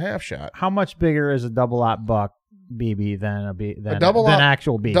 7.5 shot. How much bigger is a double lot buck BB than than double than lot-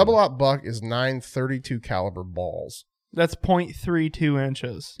 actual BB? Double out buck is 9.32 caliber balls. That's 0.32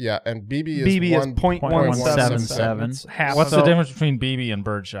 inches. Yeah, and BB is BB is 0.177. 0.177. It's half. What's of the it. difference between BB and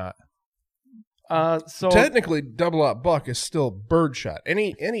birdshot? So Technically, double out buck is still birdshot.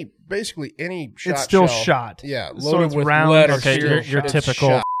 Basically any shot. it's still shell, shot. Yeah, So loaded it's with round lead or Okay, steel your shot. typical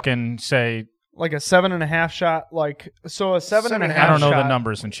Shot. fucking say. Like a 7.5 shot. Like so, a 7.5. I don't know shot, the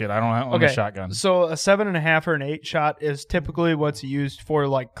numbers and shit. I don't own a shotgun. So a 7.5 or an 8 shot is typically what's used for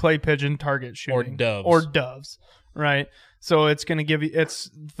like clay pigeon target shooting doves. right? So it's going to give you it's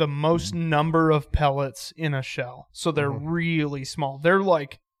the most number of pellets in a shell. So they're really small. They're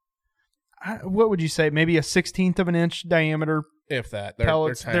like, what would you say? Maybe a 1/16 of an inch diameter. If that.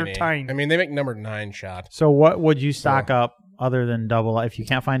 Pellets, they're tiny. I mean, they make number 9 shot. So what would you stock up other than double lot? If you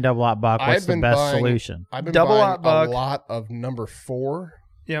can't find double lot buck, what's I've the been best buying- solution? I've been Double buying out buck. a lot of number 4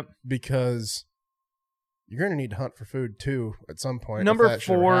 Yep. because you're going to need to hunt for food too at some point. if Number that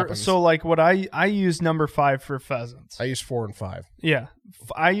shit ever 4. happens. So like what I use number 5 for pheasants. I use 4 and 5. Yeah,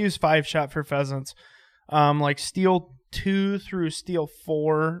 I use 5 shot for pheasants. Like steel 2 through steel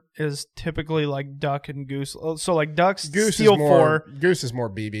 4 is typically like duck and goose. So like ducks, steel 4. Goose is more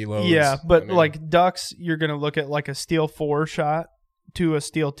BB loads. Yeah, but I mean, like ducks, you're gonna look at like a steel 4 shot to a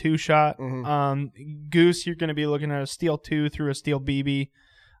steel 2 shot. Mhm. Goose, you're gonna be looking at a steel 2 through a steel BB,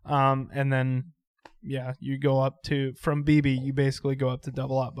 and then you go up to from BB, you basically go up to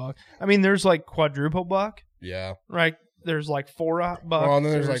double aught buck. I mean, there's like quadruple buck, yeah. right? There's like 4 aught buck. Well, and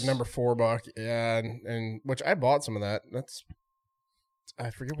then there's like number 4 buck, yeah, and which I bought some of that. I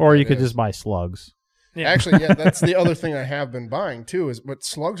forget. What Or that you could is. just buy slugs. Yeah. Actually, yeah, that's the other thing I have been buying too. Is but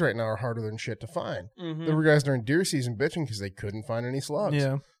slugs right now are harder than shit to find. Mhm. There were guys during deer season bitching because they couldn't find any slugs.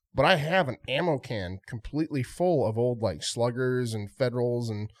 Yeah. But I have an ammo can completely full of old like sluggers and federals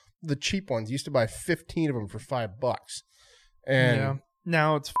and the cheap ones. Used to buy 15 of them for $5, and Yeah.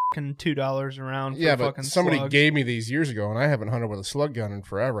 Now it's fucking $2 a round. For yeah, but fucking somebody slugs. gave me these years ago, and I haven't hunted with a slug gun in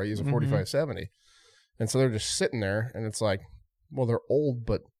forever. I use a Mhm. 45-70, and so they're just sitting there, and it's like, well, they're old,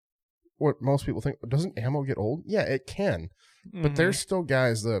 but what most people think, doesn't ammo get old? Yeah, it can, but Mhm. there's still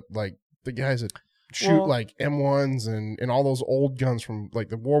guys that like the guys that shoot Well- like M1s and all those old guns from like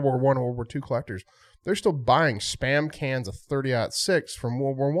the World War I and World War II collectors. They're still buying spam cans of 30-06 from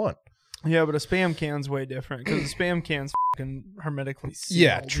World War I. Yeah, but a spam can's way different because the spam can's fucking hermetically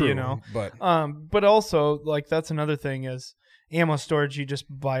sealed. You know. but But also like that's another thing is ammo storage. You just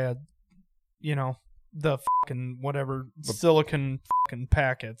buy the fucking whatever silicon fucking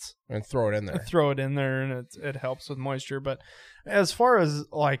packets, and throw it in there. throw it in there, and it helps with moisture. But as far as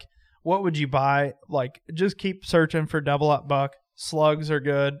like what would you buy? Like just keep searching for double up buck. Slugs are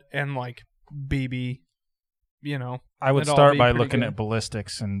good, and like BB. I would it'd all start be by pretty looking good. at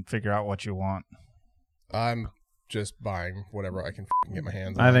ballistics and figure out what you want. I'm just buying whatever I can get my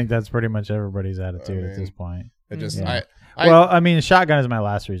hands on. I think that's pretty much everybody's attitude at mean, this point. it just Yeah. I Well, I mean, shotgun is my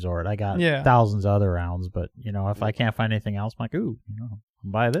last resort. I got Yeah. thousands of other rounds, but if I can't find anything else, I'm like, ooh,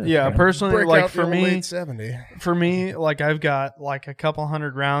 buy this. Yeah, right? personally, break like out for the old me, 870. like I've got like a couple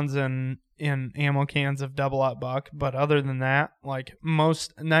hundred rounds in ammo cans of double aught buck, but other than that, like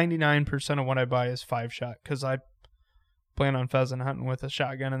 99% of what I buy is 5-shot because I plan on pheasant hunting with a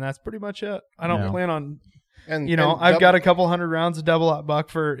shotgun, and that's pretty much it. I don't Yeah. plan on, And I've got a couple hundred rounds of double aught buck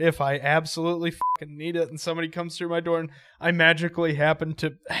for if I absolutely fucking need it, and somebody comes through my door, and I magically happen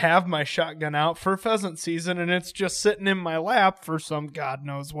to have my shotgun out for pheasant season, and it's just sitting in my lap for some God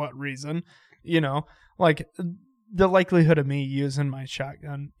knows what reason, like the likelihood of me using my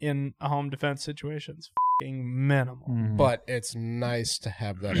shotgun in a home defense situation is fucking minimal. Mhm. But it's nice to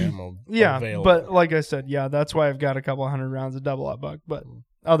have that ammo. Yeah, available. but like I said, that's why I've got a couple hundred rounds of double aught buck. But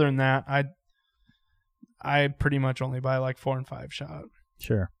other than that, I pretty much only buy like 4 and 5 shot.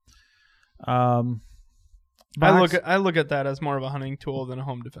 Sure. I Box? look at that as more of a hunting tool than a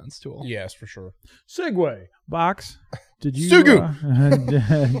home defense tool. yes, for sure. Segway. Box. Did you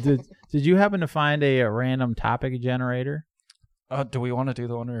did you happen to find a random topic generator? Do we want to do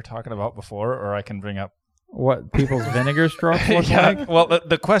the one we were talking about before, or I can bring up? What people's vinegar strokes look Yeah, like? well,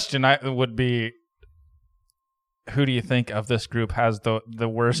 the question would be, who do you think of this group has the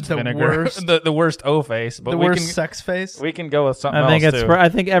worst The vinegar, worst- the worst O face? But the we worst can sex face. we can go with something I think else it's. too. I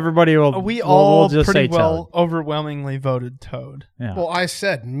think everybody will. We will all just pretty say well Toad. overwhelmingly voted Toad. Yeah. Well, I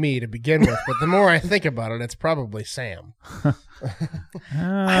said me to begin with, but the more I think about it, it's probably Sam.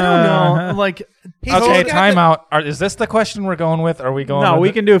 I don't know. Like, He's Okay, always got time out. Is this the question we're going with? Are we going? No, with we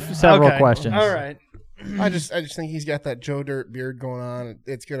it? can do several okay, questions. All right. I just think he's got that Joe Dirt beard going on.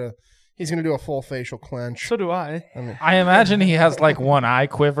 He's gonna do a full facial clench. So do I. I mean, I imagine he has like one eye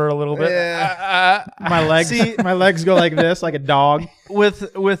quiver a little bit. Yeah. My legs, See- my legs go like this, like a dog.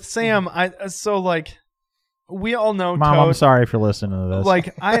 With Sam, we all know Mom, Toad. I'm sorry for listening to this.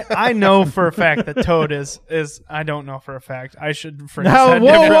 Like I know for a fact that Toad is I don't know for a fact. I should phrase No, that whoa,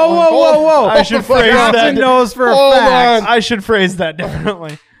 differently. whoa! I should phrase Johnson that. knows for a Hold fact. on. I should phrase that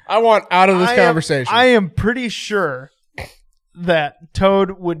differently. I want out of this I conversation. am pretty sure that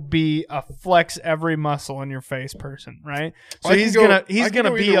Toad would be a flex every muscle in your face person, right? So I he's can go- gonna I can be go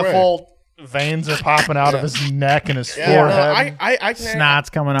a either way. full Veins are popping out of his neck and his yeah, forehead. no, I can Snot's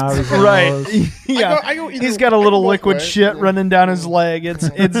coming out of his right. nose. Yeah, I go either- he's got a I go little both liquid ways. shit running down his leg. It's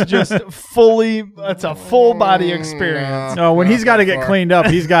just it's a full body experience. No, when Not he's got to that get far. cleaned up,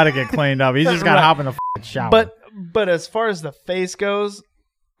 he's got to get cleaned up. He's just got to Right. hop in the shower. But as far as the face goes,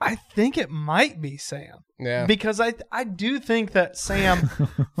 I think it might be Sam. Yeah. Because I do think that Sam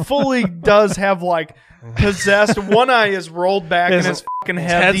fully does have like possessed. One eye is rolled back in his fucking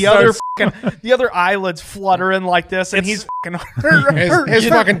head. head The other eyelid's fluttering like this, and he's fucking His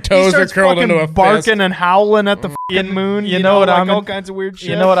fucking toes he are starts curled fucking into a barking fist. and howling at the fucking moon. you know what like I'm all in- kinds of weird shit.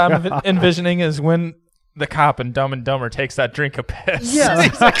 You know what I'm envisioning is when the cop in Dumb and Dumber takes that drink of piss. Yeah.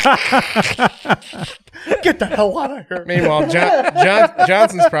 Get the hell out of here. Meanwhile,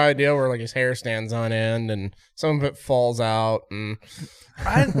 Johnson's probably a deal where like his hair stands on end and some of it falls out. And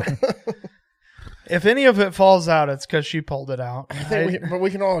If any of it falls out, it's because she pulled it out. I think but we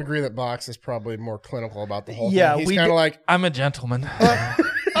can all agree that Box is probably more clinical about the whole Yeah, thing. He's we kind d- of like, I'm a gentleman.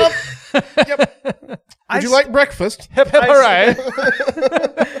 would you like breakfast? All right.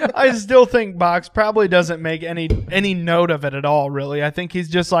 I still think Box probably doesn't make any note of it at all, really. I think he's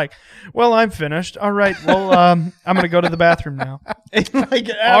just like, well, I'm finished. All right, well, I'm going to go to the bathroom now. Like, Our arrangement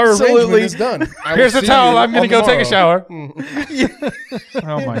absolutely. is done. I will Here's the see towel. you I'm going to on go take a tomorrow. shower.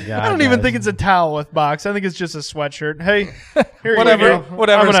 oh my god! I don't even guys. think it's a towel with Box. I think it's just a sweatshirt. Hey, here Whatever. you go.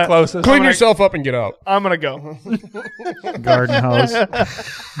 Whatever's I'm gonna, closest. Clean yourself up and get out. I'm going to go. garden hose.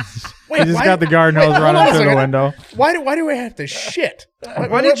 Wait, He just got the garden hose hold on running a through the second. window. Why do I have to shit?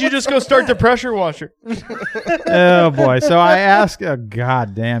 Why did you just go start the pressure washer? Oh boy! So I asked. Oh,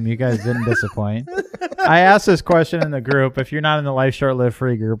 god damn! You guys didn't disappoint. I asked this question in the group. If you're not in the Life Short Live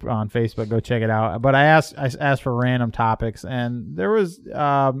Free group on Facebook, go check it out. But I asked for random topics, and there was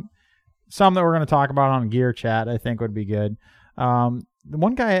some that we're going to talk about on Gear Chat. I think would be good. The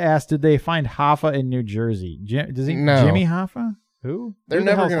one guy asked, "Did they find Hoffa in New Jersey? No. Jimmy Hoffa? Who? They're Who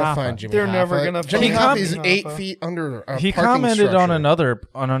the never hell's going to Hoffa? find Jimmy. They're Hoffa. never gonna Jimmy find Hoffa's Jimmy 8 Hoffa. feet under a He parking commented on structure. another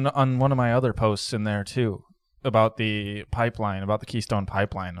on one of my other posts in there too about the pipeline, about the Keystone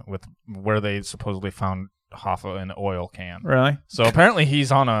Pipeline, with where they supposedly found Hoffa in an oil can. Really? So apparently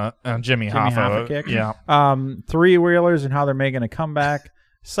he's on a Jimmy Hoffa Hoffa kick? Yeah. 3-wheelers and how they're making a comeback.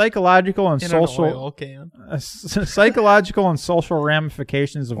 Psychological and in social an oil can. psychological and social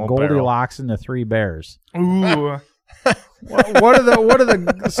ramifications of Well, Goldilocks and the Three Bears. Ooh. What are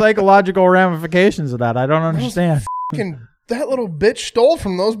the psychological ramifications of that? I don't understand. Fucking, that little bitch stole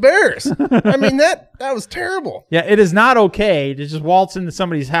from those bears. I mean, that was terrible. Yeah, it is not okay to just waltz into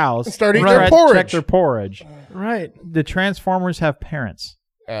somebody's house And start eating try their to porridge. check their porridge. Right. The Transformers have parents.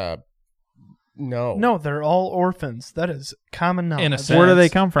 No. No, they're all orphans. That is common knowledge. In a sense. Where do they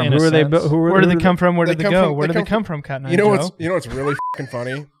come from? In a Who are they? sense. Where do they come from? Where They do they come go? from- Where they do they come come from, Cotton Eye You know Joe? what's really fucking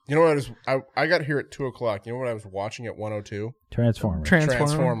funny? You know what I got here at 2:00. You know what I was watching at 102? Transformers.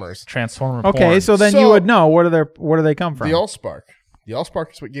 Transformers. Transformer Okay, porn. so then you would know where do they come from? The Allspark. The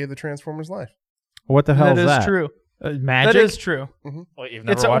Allspark is what gave the Transformers life. What the hell That is is that? true. Magic. That is true. Wait, you've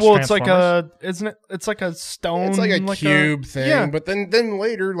never It's watched it's like Transformers? isn't it? It's like a stone. It's like a cube thing. Yeah. But then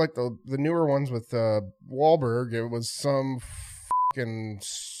later, like the newer ones with Wahlberg, it was some fucking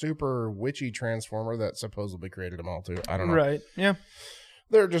super witchy Transformer that supposedly created them all too. I don't know. Right. Yeah.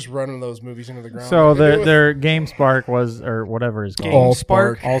 They're just running those movies into the ground. So Like they do with- their GameSpark was, or whatever is called.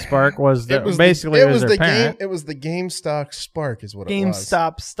 Allspark. Allspark was It was basically it was was their the parent. game. It was the GameStop Spark, is what it was.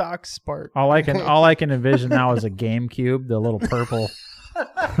 GameStop stock spark. All I can envision now is a GameCube, the little purple.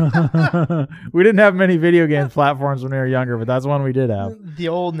 We didn't have many video game platforms when we were younger, but that's one we did have. The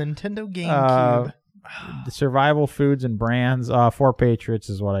old Nintendo GameCube. The survival foods and brands. For Patriots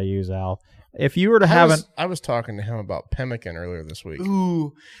is what I use, Al. If you were to have I was talking to him about pemmican earlier this week.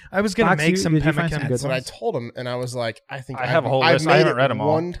 Ooh, I was gonna Fox, make some did you find some pemmican. good That's what I ones? told him, and I was like, I think I have a whole I've list. I made haven't it read 'em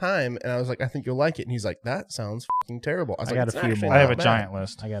all. one time, and I was like, I think you'll like it. And he's like, that sounds fucking terrible. I was I like, got "It's a few actually more. I have not a bad." giant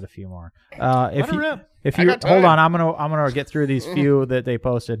list. I got a few more. Let If her you rip. if I you got hold time. on, I'm gonna get through these few that they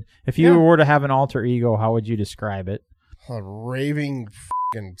posted. If you were to have an alter ego, how would you describe it? A raving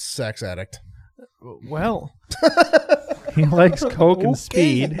fucking sex addict. Well, He likes coke and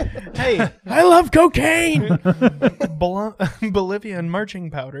speed. hey, I love cocaine. Bolivian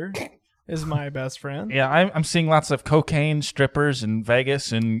marching powder is my best friend. Yeah, I'm seeing lots of cocaine strippers in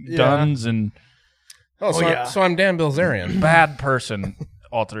Vegas and Yeah. guns and Oh, so, yeah. so I'm Dan Bilzerian. bad person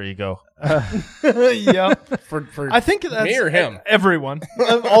alter ego. Yeah, For I think that's me or him? Everyone,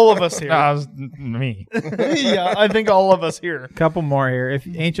 all of us here. That was me. Yeah, I think all of us here. Couple more here. If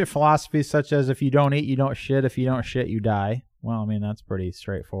ancient philosophies such as if you don't eat, you don't shit. If you don't shit, you die. Well, I mean that's pretty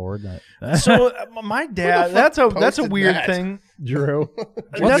straightforward. So my dad, that's a posted weird that? thing. Drew.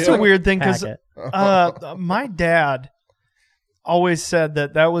 That's a weird thing because Hackett. my dad always said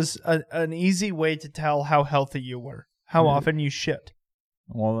that was an easy way to tell how healthy you were, how often you shit.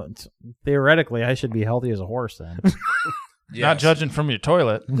 Well, theoretically, I should be healthy as a horse then. Not judging from your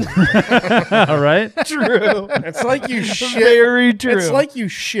toilet. All right. True. It's like you shit. Very true. It's like you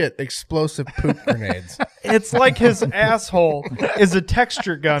shit explosive poop grenades. It's like his asshole is a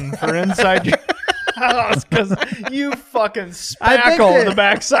texture gun for inside your house because you fucking spackle the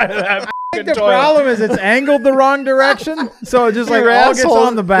backside of that fucking The toilet. problem is it's angled the wrong direction, so it just like Your all gets asshole-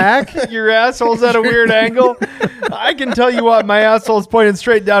 on the back. Your asshole's at a weird angle. I can tell you what, my asshole's pointed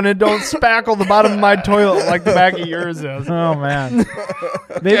straight down and don't spackle the bottom of my toilet like the back of yours is. Oh man.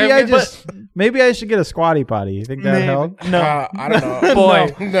 Maybe I should get a squatty potty. You think that would help? No. I don't know.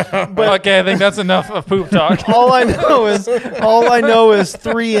 Boy. No. Okay, I think that's enough of poop talk. All I know is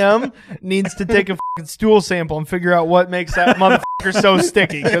 3M needs to take a fucking stool sample and figure out what makes that motherfucker so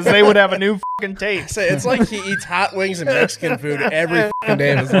sticky because they would have a new fucking taste. Say, it's like he eats hot wings and Mexican food every fucking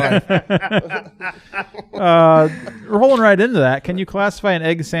day of his life. Rolling right into that, can you classify an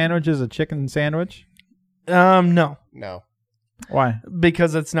egg sandwich as a chicken sandwich? No, No. Why?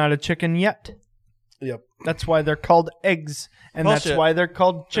 because it's not a chicken yet. Yep. That's why they're called eggs, and that's Bullshit. why they're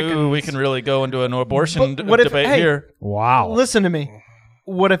called chickens. Ooh, we can really go into an abortion But what if- debate hey, here. Wow. Listen to me.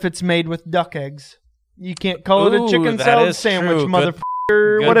 What if it's made with duck eggs? You can't call it a Ooh, chicken that salad is sandwich, true. motherfucker.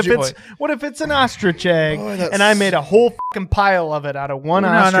 Good What if it's an ostrich egg, Boy, that's- and I made a whole fucking pile of it out of one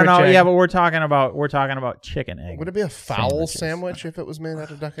ostrich No. egg? Yeah, but we're talking about chicken egg. Would it be a foul Sandwiches. sandwich if it was made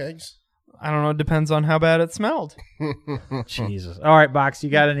out of duck eggs? I don't know. It depends on how bad it smelled. Jesus. All right, Box.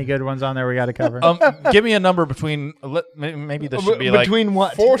 You got any good ones on there we got to cover? Give me a number between. Maybe this should be like. Between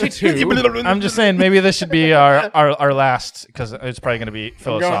what? 42. I'm just saying maybe this should be our last because it's probably going to be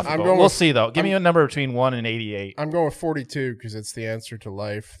philosophical. going We'll with- see though. Give me a number between 1 and 88. I'm going with 42 because it's the answer to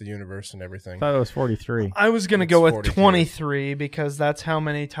life, the universe, and everything. I thought it was 43. I was gonna It's go with 43. 23 because that's how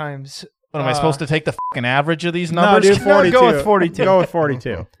many times. What am I supposed to take the fucking average of these No, numbers? dude, 42. Go with 42. Go with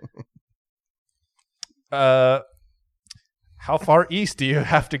 42. How far east do you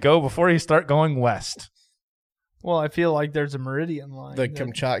have to go before you start going west? Well, I feel like there's a meridian line. The that-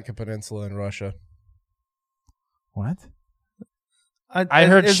 Kamchatka Peninsula in Russia. What? I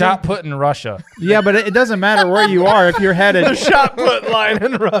heard shot put in Russia. Yeah, but it doesn't matter where you are if you're headed. the shot put line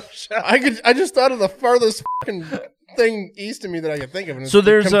in Russia. I just thought of the farthest fucking thing east of me that I could think of. And it's So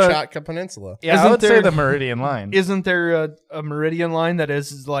there's the Kamchatka Peninsula. Yeah, I Isn't would say there- the Meridian Line. Isn't there a meridian line that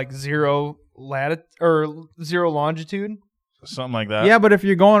is like zero longitude? Something like that. Yeah, but if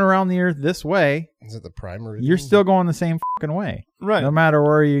you're going around the Earth this way, Is it the primary? you're still going the same fucking way, Right. no matter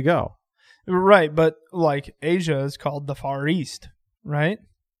where you go. Right, but like Asia is called the Far East, right?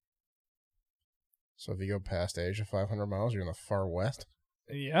 So if you go past Asia 500 miles, you're in the far west.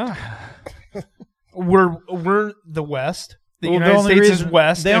 Yeah. we're the West. The Well, the United only States reason- is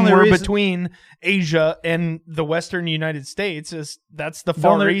West, the and only we're reason- between Asia and the Western United States. That's the The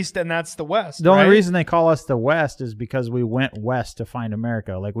Far only- East, and that's the West. The only right? reason they call us the West is because we went west to find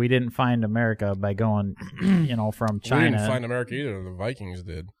America. Like, we didn't find America by going, from We China. didn't find America either. The Vikings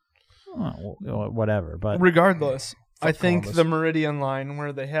did. Well, whatever. But Regardless, I Fuck think Columbus. the meridian line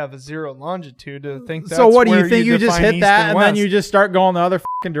where they have a zero longitude. I think that's so what do you where think? You just define hit east that and then west. you just start going the other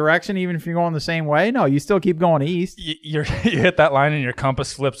fucking direction, even if you're going the same way? No, you still keep going east. You hit that line and your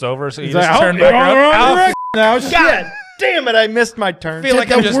compass flips over, so you He's just like, turn you're back going the around. wrong Ow, direction now. God Shit. damn it! I missed my turn. I feel like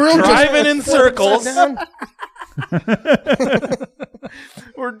The I'm just world just driving in flipped circles. upside down.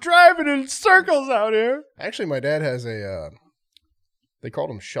 We're driving in circles out here. Actually, my dad has a. They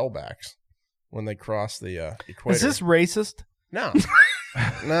called them shellbacks when they cross the equator. Is this racist? No,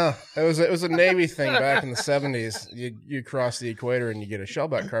 no. It was a Navy thing back in the 70s. You cross the equator and you get a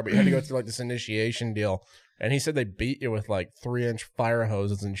shellback car, but you had to go through like this initiation deal. And he said they beat you with like 3-inch fire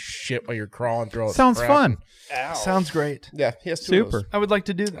hoses and shit while you're crawling through all this Sounds crap. fun. Sounds great. Yeah, he has two of those. Super. I would like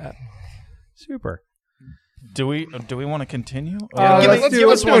to do that. Super. Do we want to continue? let's do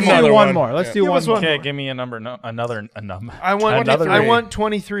another one one. more. Let's Yeah. do Give one us one more. Okay, give me a number. Another number. I want Another I rate. want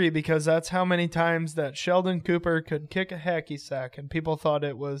 23 because that's how many times that Sheldon Cooper could kick a hacky sack and people thought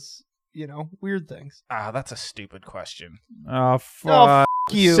it was, weird things. That's a stupid question. Fuck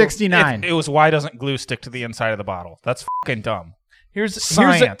you. 69. It was why doesn't glue stick to the inside of the bottle? That's fucking dumb. Here's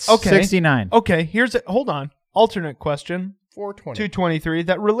Science. okay. 69. Okay, hold on. Alternate question. 420. 223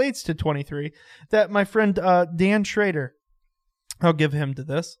 that relates to 23 that my friend Dan Schrader, I'll give him to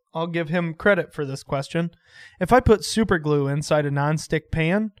this. I'll give him credit for this question. If I put super glue inside a nonstick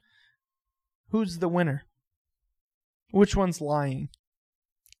pan, who's the winner? Which one's lying?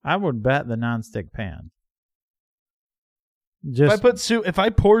 I would bet the nonstick pan. If I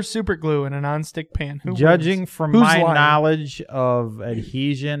pour super glue in a nonstick pan, who Judging wins? from Who's my lying? knowledge of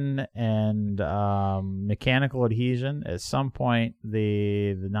adhesion and mechanical adhesion, at some point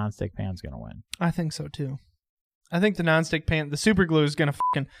the nonstick pan's going to win. I think so too. I think the nonstick pan, the super glue is gonna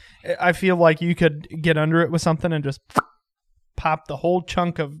I feel like you could get under it with something and just pop the whole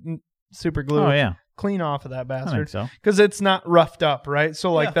chunk of super glue Oh yeah, clean off of that I think bastard so. because it's not roughed up, right?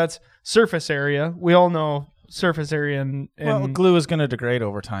 So like Yeah. that's surface area. We all know surface area and Well, glue is going to degrade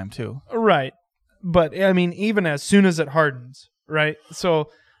over time too. right, but I mean even as soon as it hardens, right? So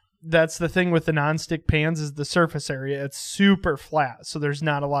that's the thing with the nonstick pans is the surface area. It's super flat, so there's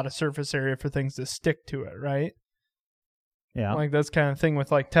not a lot of surface area for things to stick to it, right? Yeah, Like that's kind of thing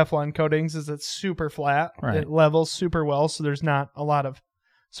with like Teflon coatings is it's super flat. Right. It levels super well, so there's not a lot of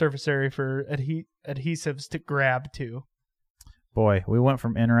surface area for adhesives to grab to. boy, we went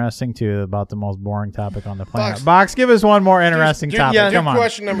from interesting to about the most boring topic on the planet. Box. Box, give us one more interesting topic. yeah, Come on.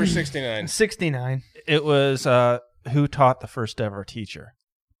 Question number 69. 69. It was who taught the first ever teacher?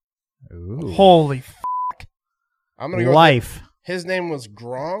 Ooh. Holy I'm gonna go. Life. His name was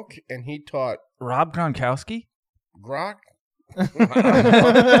Gronk, and he taught Rob Gronkowski? Grok.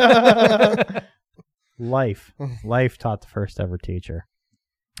 Life. Life taught the first ever teacher.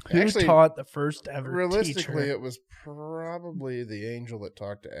 Who Actually, taught the first ever realistically, teacher? it was probably the angel that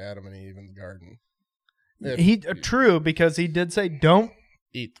talked to Adam and Eve in the garden. True, because he did say, "Don't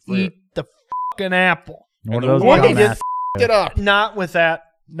Eat the fruit. eat the fucking apple." What And are the those one he dumbass- Get up. Not with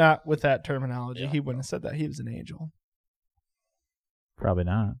that terminology. He wouldn't have said that. He was an angel. Probably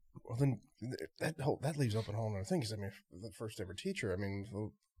not. Well, then that leaves open a whole other thing. Because I mean, the first ever teacher. I mean,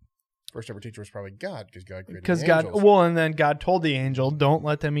 the first ever teacher was probably God, because God created Because the God, angels. well, and then God told the angel, "Don't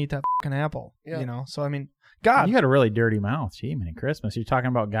let them eat that fucking apple." Yeah. So I mean, God. You got a really dirty mouth. Gee, man, Christmas. You're talking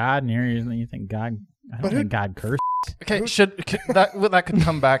about God, and here you think God. I don't think God cursed. Okay, that could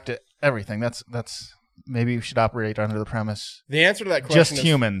come back to everything. That's maybe we should operate under the premise The answer to that question just is,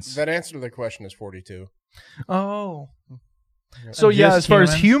 humans. That answer to the question is 42. Oh. So yeah, Just as far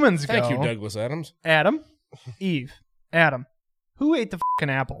as humans go, Thank you, Douglas Adams. Adam, Eve, Adam, who ate the fucking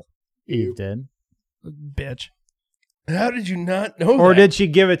apple? Eve did. Bitch. How did you not know Or that? did she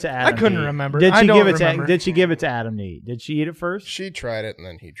give it to Adam? I couldn't to eat? remember. Did I she don't give it remember. Did she give it to Adam to eat? Did she eat it first? She tried it and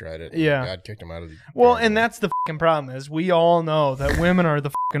then he tried it. Yeah. God kicked him out of the Well, garden. and that's the fucking problem is we all know that women are the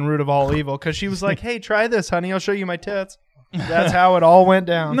fucking root of all evil because she was like, hey, try this, honey. I'll show you my tits. That's how it all went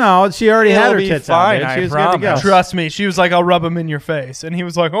down. No, she already had It'll her be tits fine, out. I She was good to go. promise. Trust me. She was like, I'll rub them in your face. And he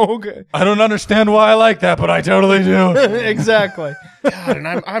was like, oh, okay. I don't understand why I like that, but I totally do. Exactly. God, and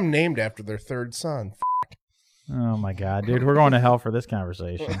I'm named after their third son. Oh my god, dude, we're going to hell for this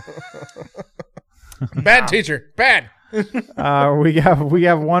conversation. Bad teacher. Bad. We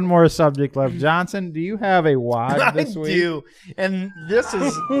have one more subject left. Johnson, do you have a wad this week? I do. And this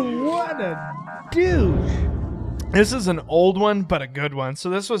is What a douche. This is an old one, but a good one. So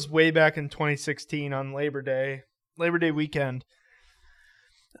this was way back in 2016 on Labor Day weekend.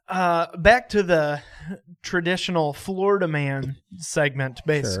 Back to the traditional Florida Man segment,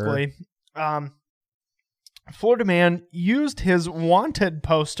 basically. Florida Man used his wanted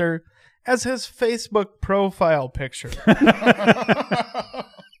poster as his Facebook profile picture.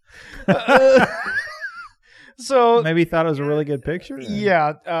 So Maybe he thought it was a really good picture.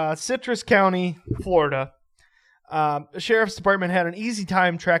 yeah, Citrus County, Florida. The sheriff's department had an easy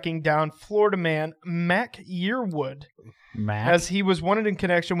time tracking down Florida man Mac Yearwood Mac. as he was wanted in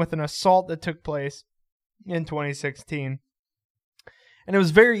connection with an assault that took place in 2016. And it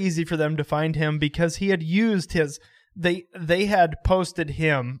was very easy for them to find him because he had used his they had posted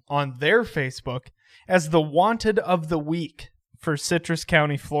him on their Facebook as the wanted of the week for Citrus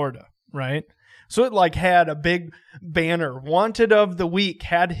County, Florida, right? So it like had a big banner, wanted of the week,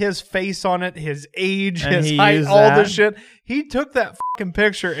 had his face on it, his age, And his he height, used all that? this shit. He took that fucking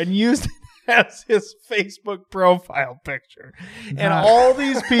picture and used it as his Facebook profile picture. And Nice. all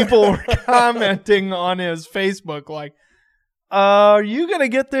these people were commenting on his Facebook like, are you going to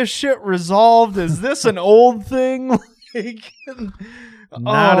get this shit resolved? Is this an old thing? Like,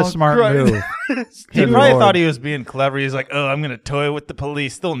 Not a smart Christ. move. He Good probably Lord. thought he was being clever. He's like, oh, I'm going to toy with the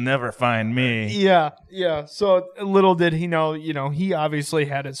police. They'll never find me. Yeah. So little did he know, he obviously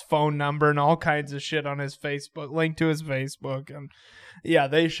had his phone number and all kinds of shit on his Facebook, linked to his Facebook. And yeah,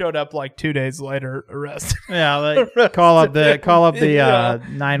 they showed up like 2 days later, arrested. Yeah, like call up the Yeah.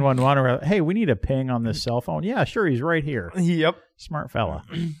 911 or hey, we need a ping on this cell phone. Yeah, sure, he's right here. Yep. Smart fella.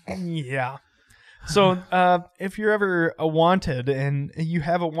 Yeah. So if you're ever a wanted and you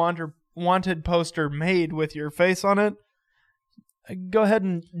have a wanted poster made with your face on it, go ahead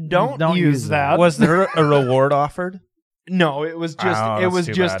and don't use that. Was there a reward offered? No, it was just Oh, it that's was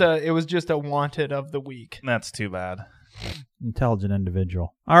too just bad. it was just a wanted of the week. That's too bad. Intelligent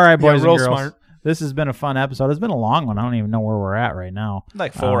individual. All right, boys real and girls. smart. This has been a fun episode. It's been a long one. I don't even know where we're at right now.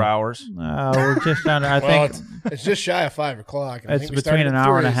 Like 4 hours. We're just under. I Well, think it's just shy of 5 o'clock. and I it's think we started between an at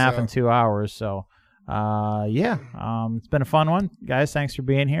hour and a 3, half so- and 2 hours. So, it's been a fun one, guys. Thanks for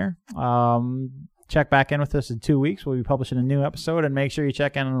being here. Check back in with us in 2 weeks. We'll be publishing a new episode, and make sure you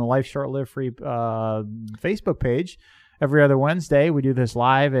check in on the Life Short Live Free Facebook page. Every other Wednesday, we do this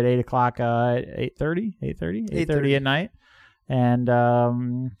live at 8 o'clock, 8:30 at night. And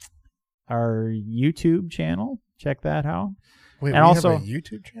our YouTube channel, check that out. Wait, And we also- have a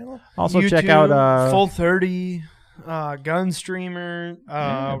YouTube channel? Also, YouTube, check out Full 30, Gun Streamer.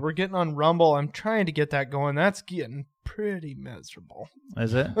 Yeah. We're getting on Rumble. I'm trying to get that going. That's getting pretty miserable.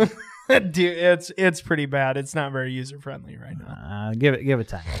 is it? Dude, it's pretty bad. It's not very user friendly right now. Give it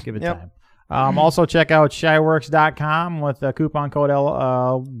time. Give it Yep. time. Also, check out shyworks.com with the coupon code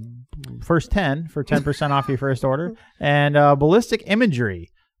first 10 for 10% off your first order. And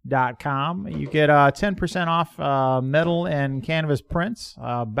ballisticimagery.com. You get 10% off metal and canvas prints,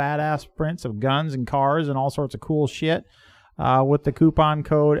 badass prints of guns and cars and all sorts of cool shit with the coupon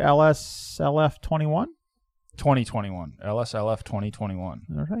code LSLF21. 2021. LSLF 2021.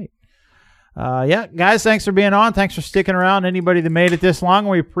 All right. Yeah, guys, thanks for being on. Thanks for sticking around. Anybody that made it this long,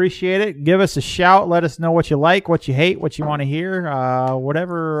 we appreciate it. Give us a shout. Let us know what you like, what you hate, what you want to hear,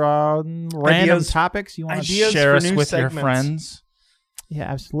 whatever random Ideas- topics you want to ideas Share for us new with your segments. friends. Yeah,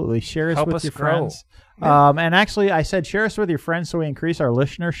 absolutely. Share us Help with us your grow. friends. And actually, I said share us with your friends so we increase our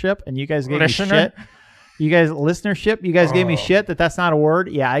listenership, and you guys gave me shit. You guys, listenership, you guys gave me shit that's not a word.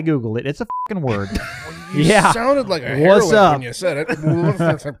 Yeah, I Googled it. It's a fucking word. You Yeah. sounded like a What's heroin up? when you said it.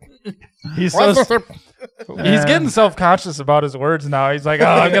 He's he's getting self-conscious about his words now. He's like, oh,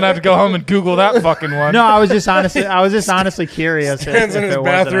 I'm gonna have to go home and Google that fucking one. No, I was just honestly curious. Stands in if his it was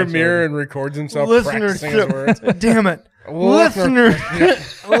an bathroom actual mirror word. and records himself Listeners, practicing his words. damn it. Listener.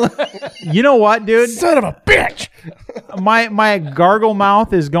 You know what, dude? Son of a bitch. My gargle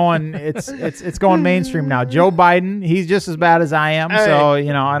mouth is going. It's going mainstream now. Joe Biden, he's just as bad as I am. So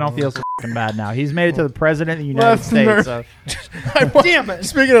I don't feel so fucking bad now. He's made it to the president of the United States. So. Damn it.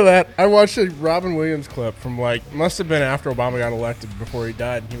 Speaking of that, I watched a Robin Williams clip from must have been after Obama got elected, before he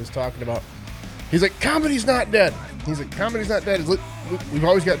died, and he was talking about. He's like, comedy's not dead. He's like, comedy's not dead. We've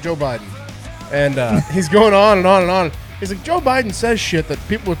always got Joe Biden, and he's going on and on and on. He's like, Joe Biden says shit that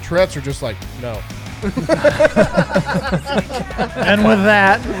people with Tourette's are just like, no. And with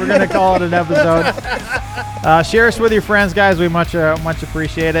that, we're going to call it an episode. Share us with your friends, guys. We much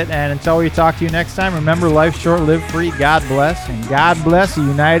appreciate it. And until we talk to you next time, remember, life's short, live free, God bless, and God bless the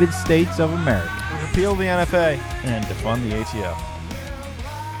United States of America. Repeal the NFA and defund the ATF.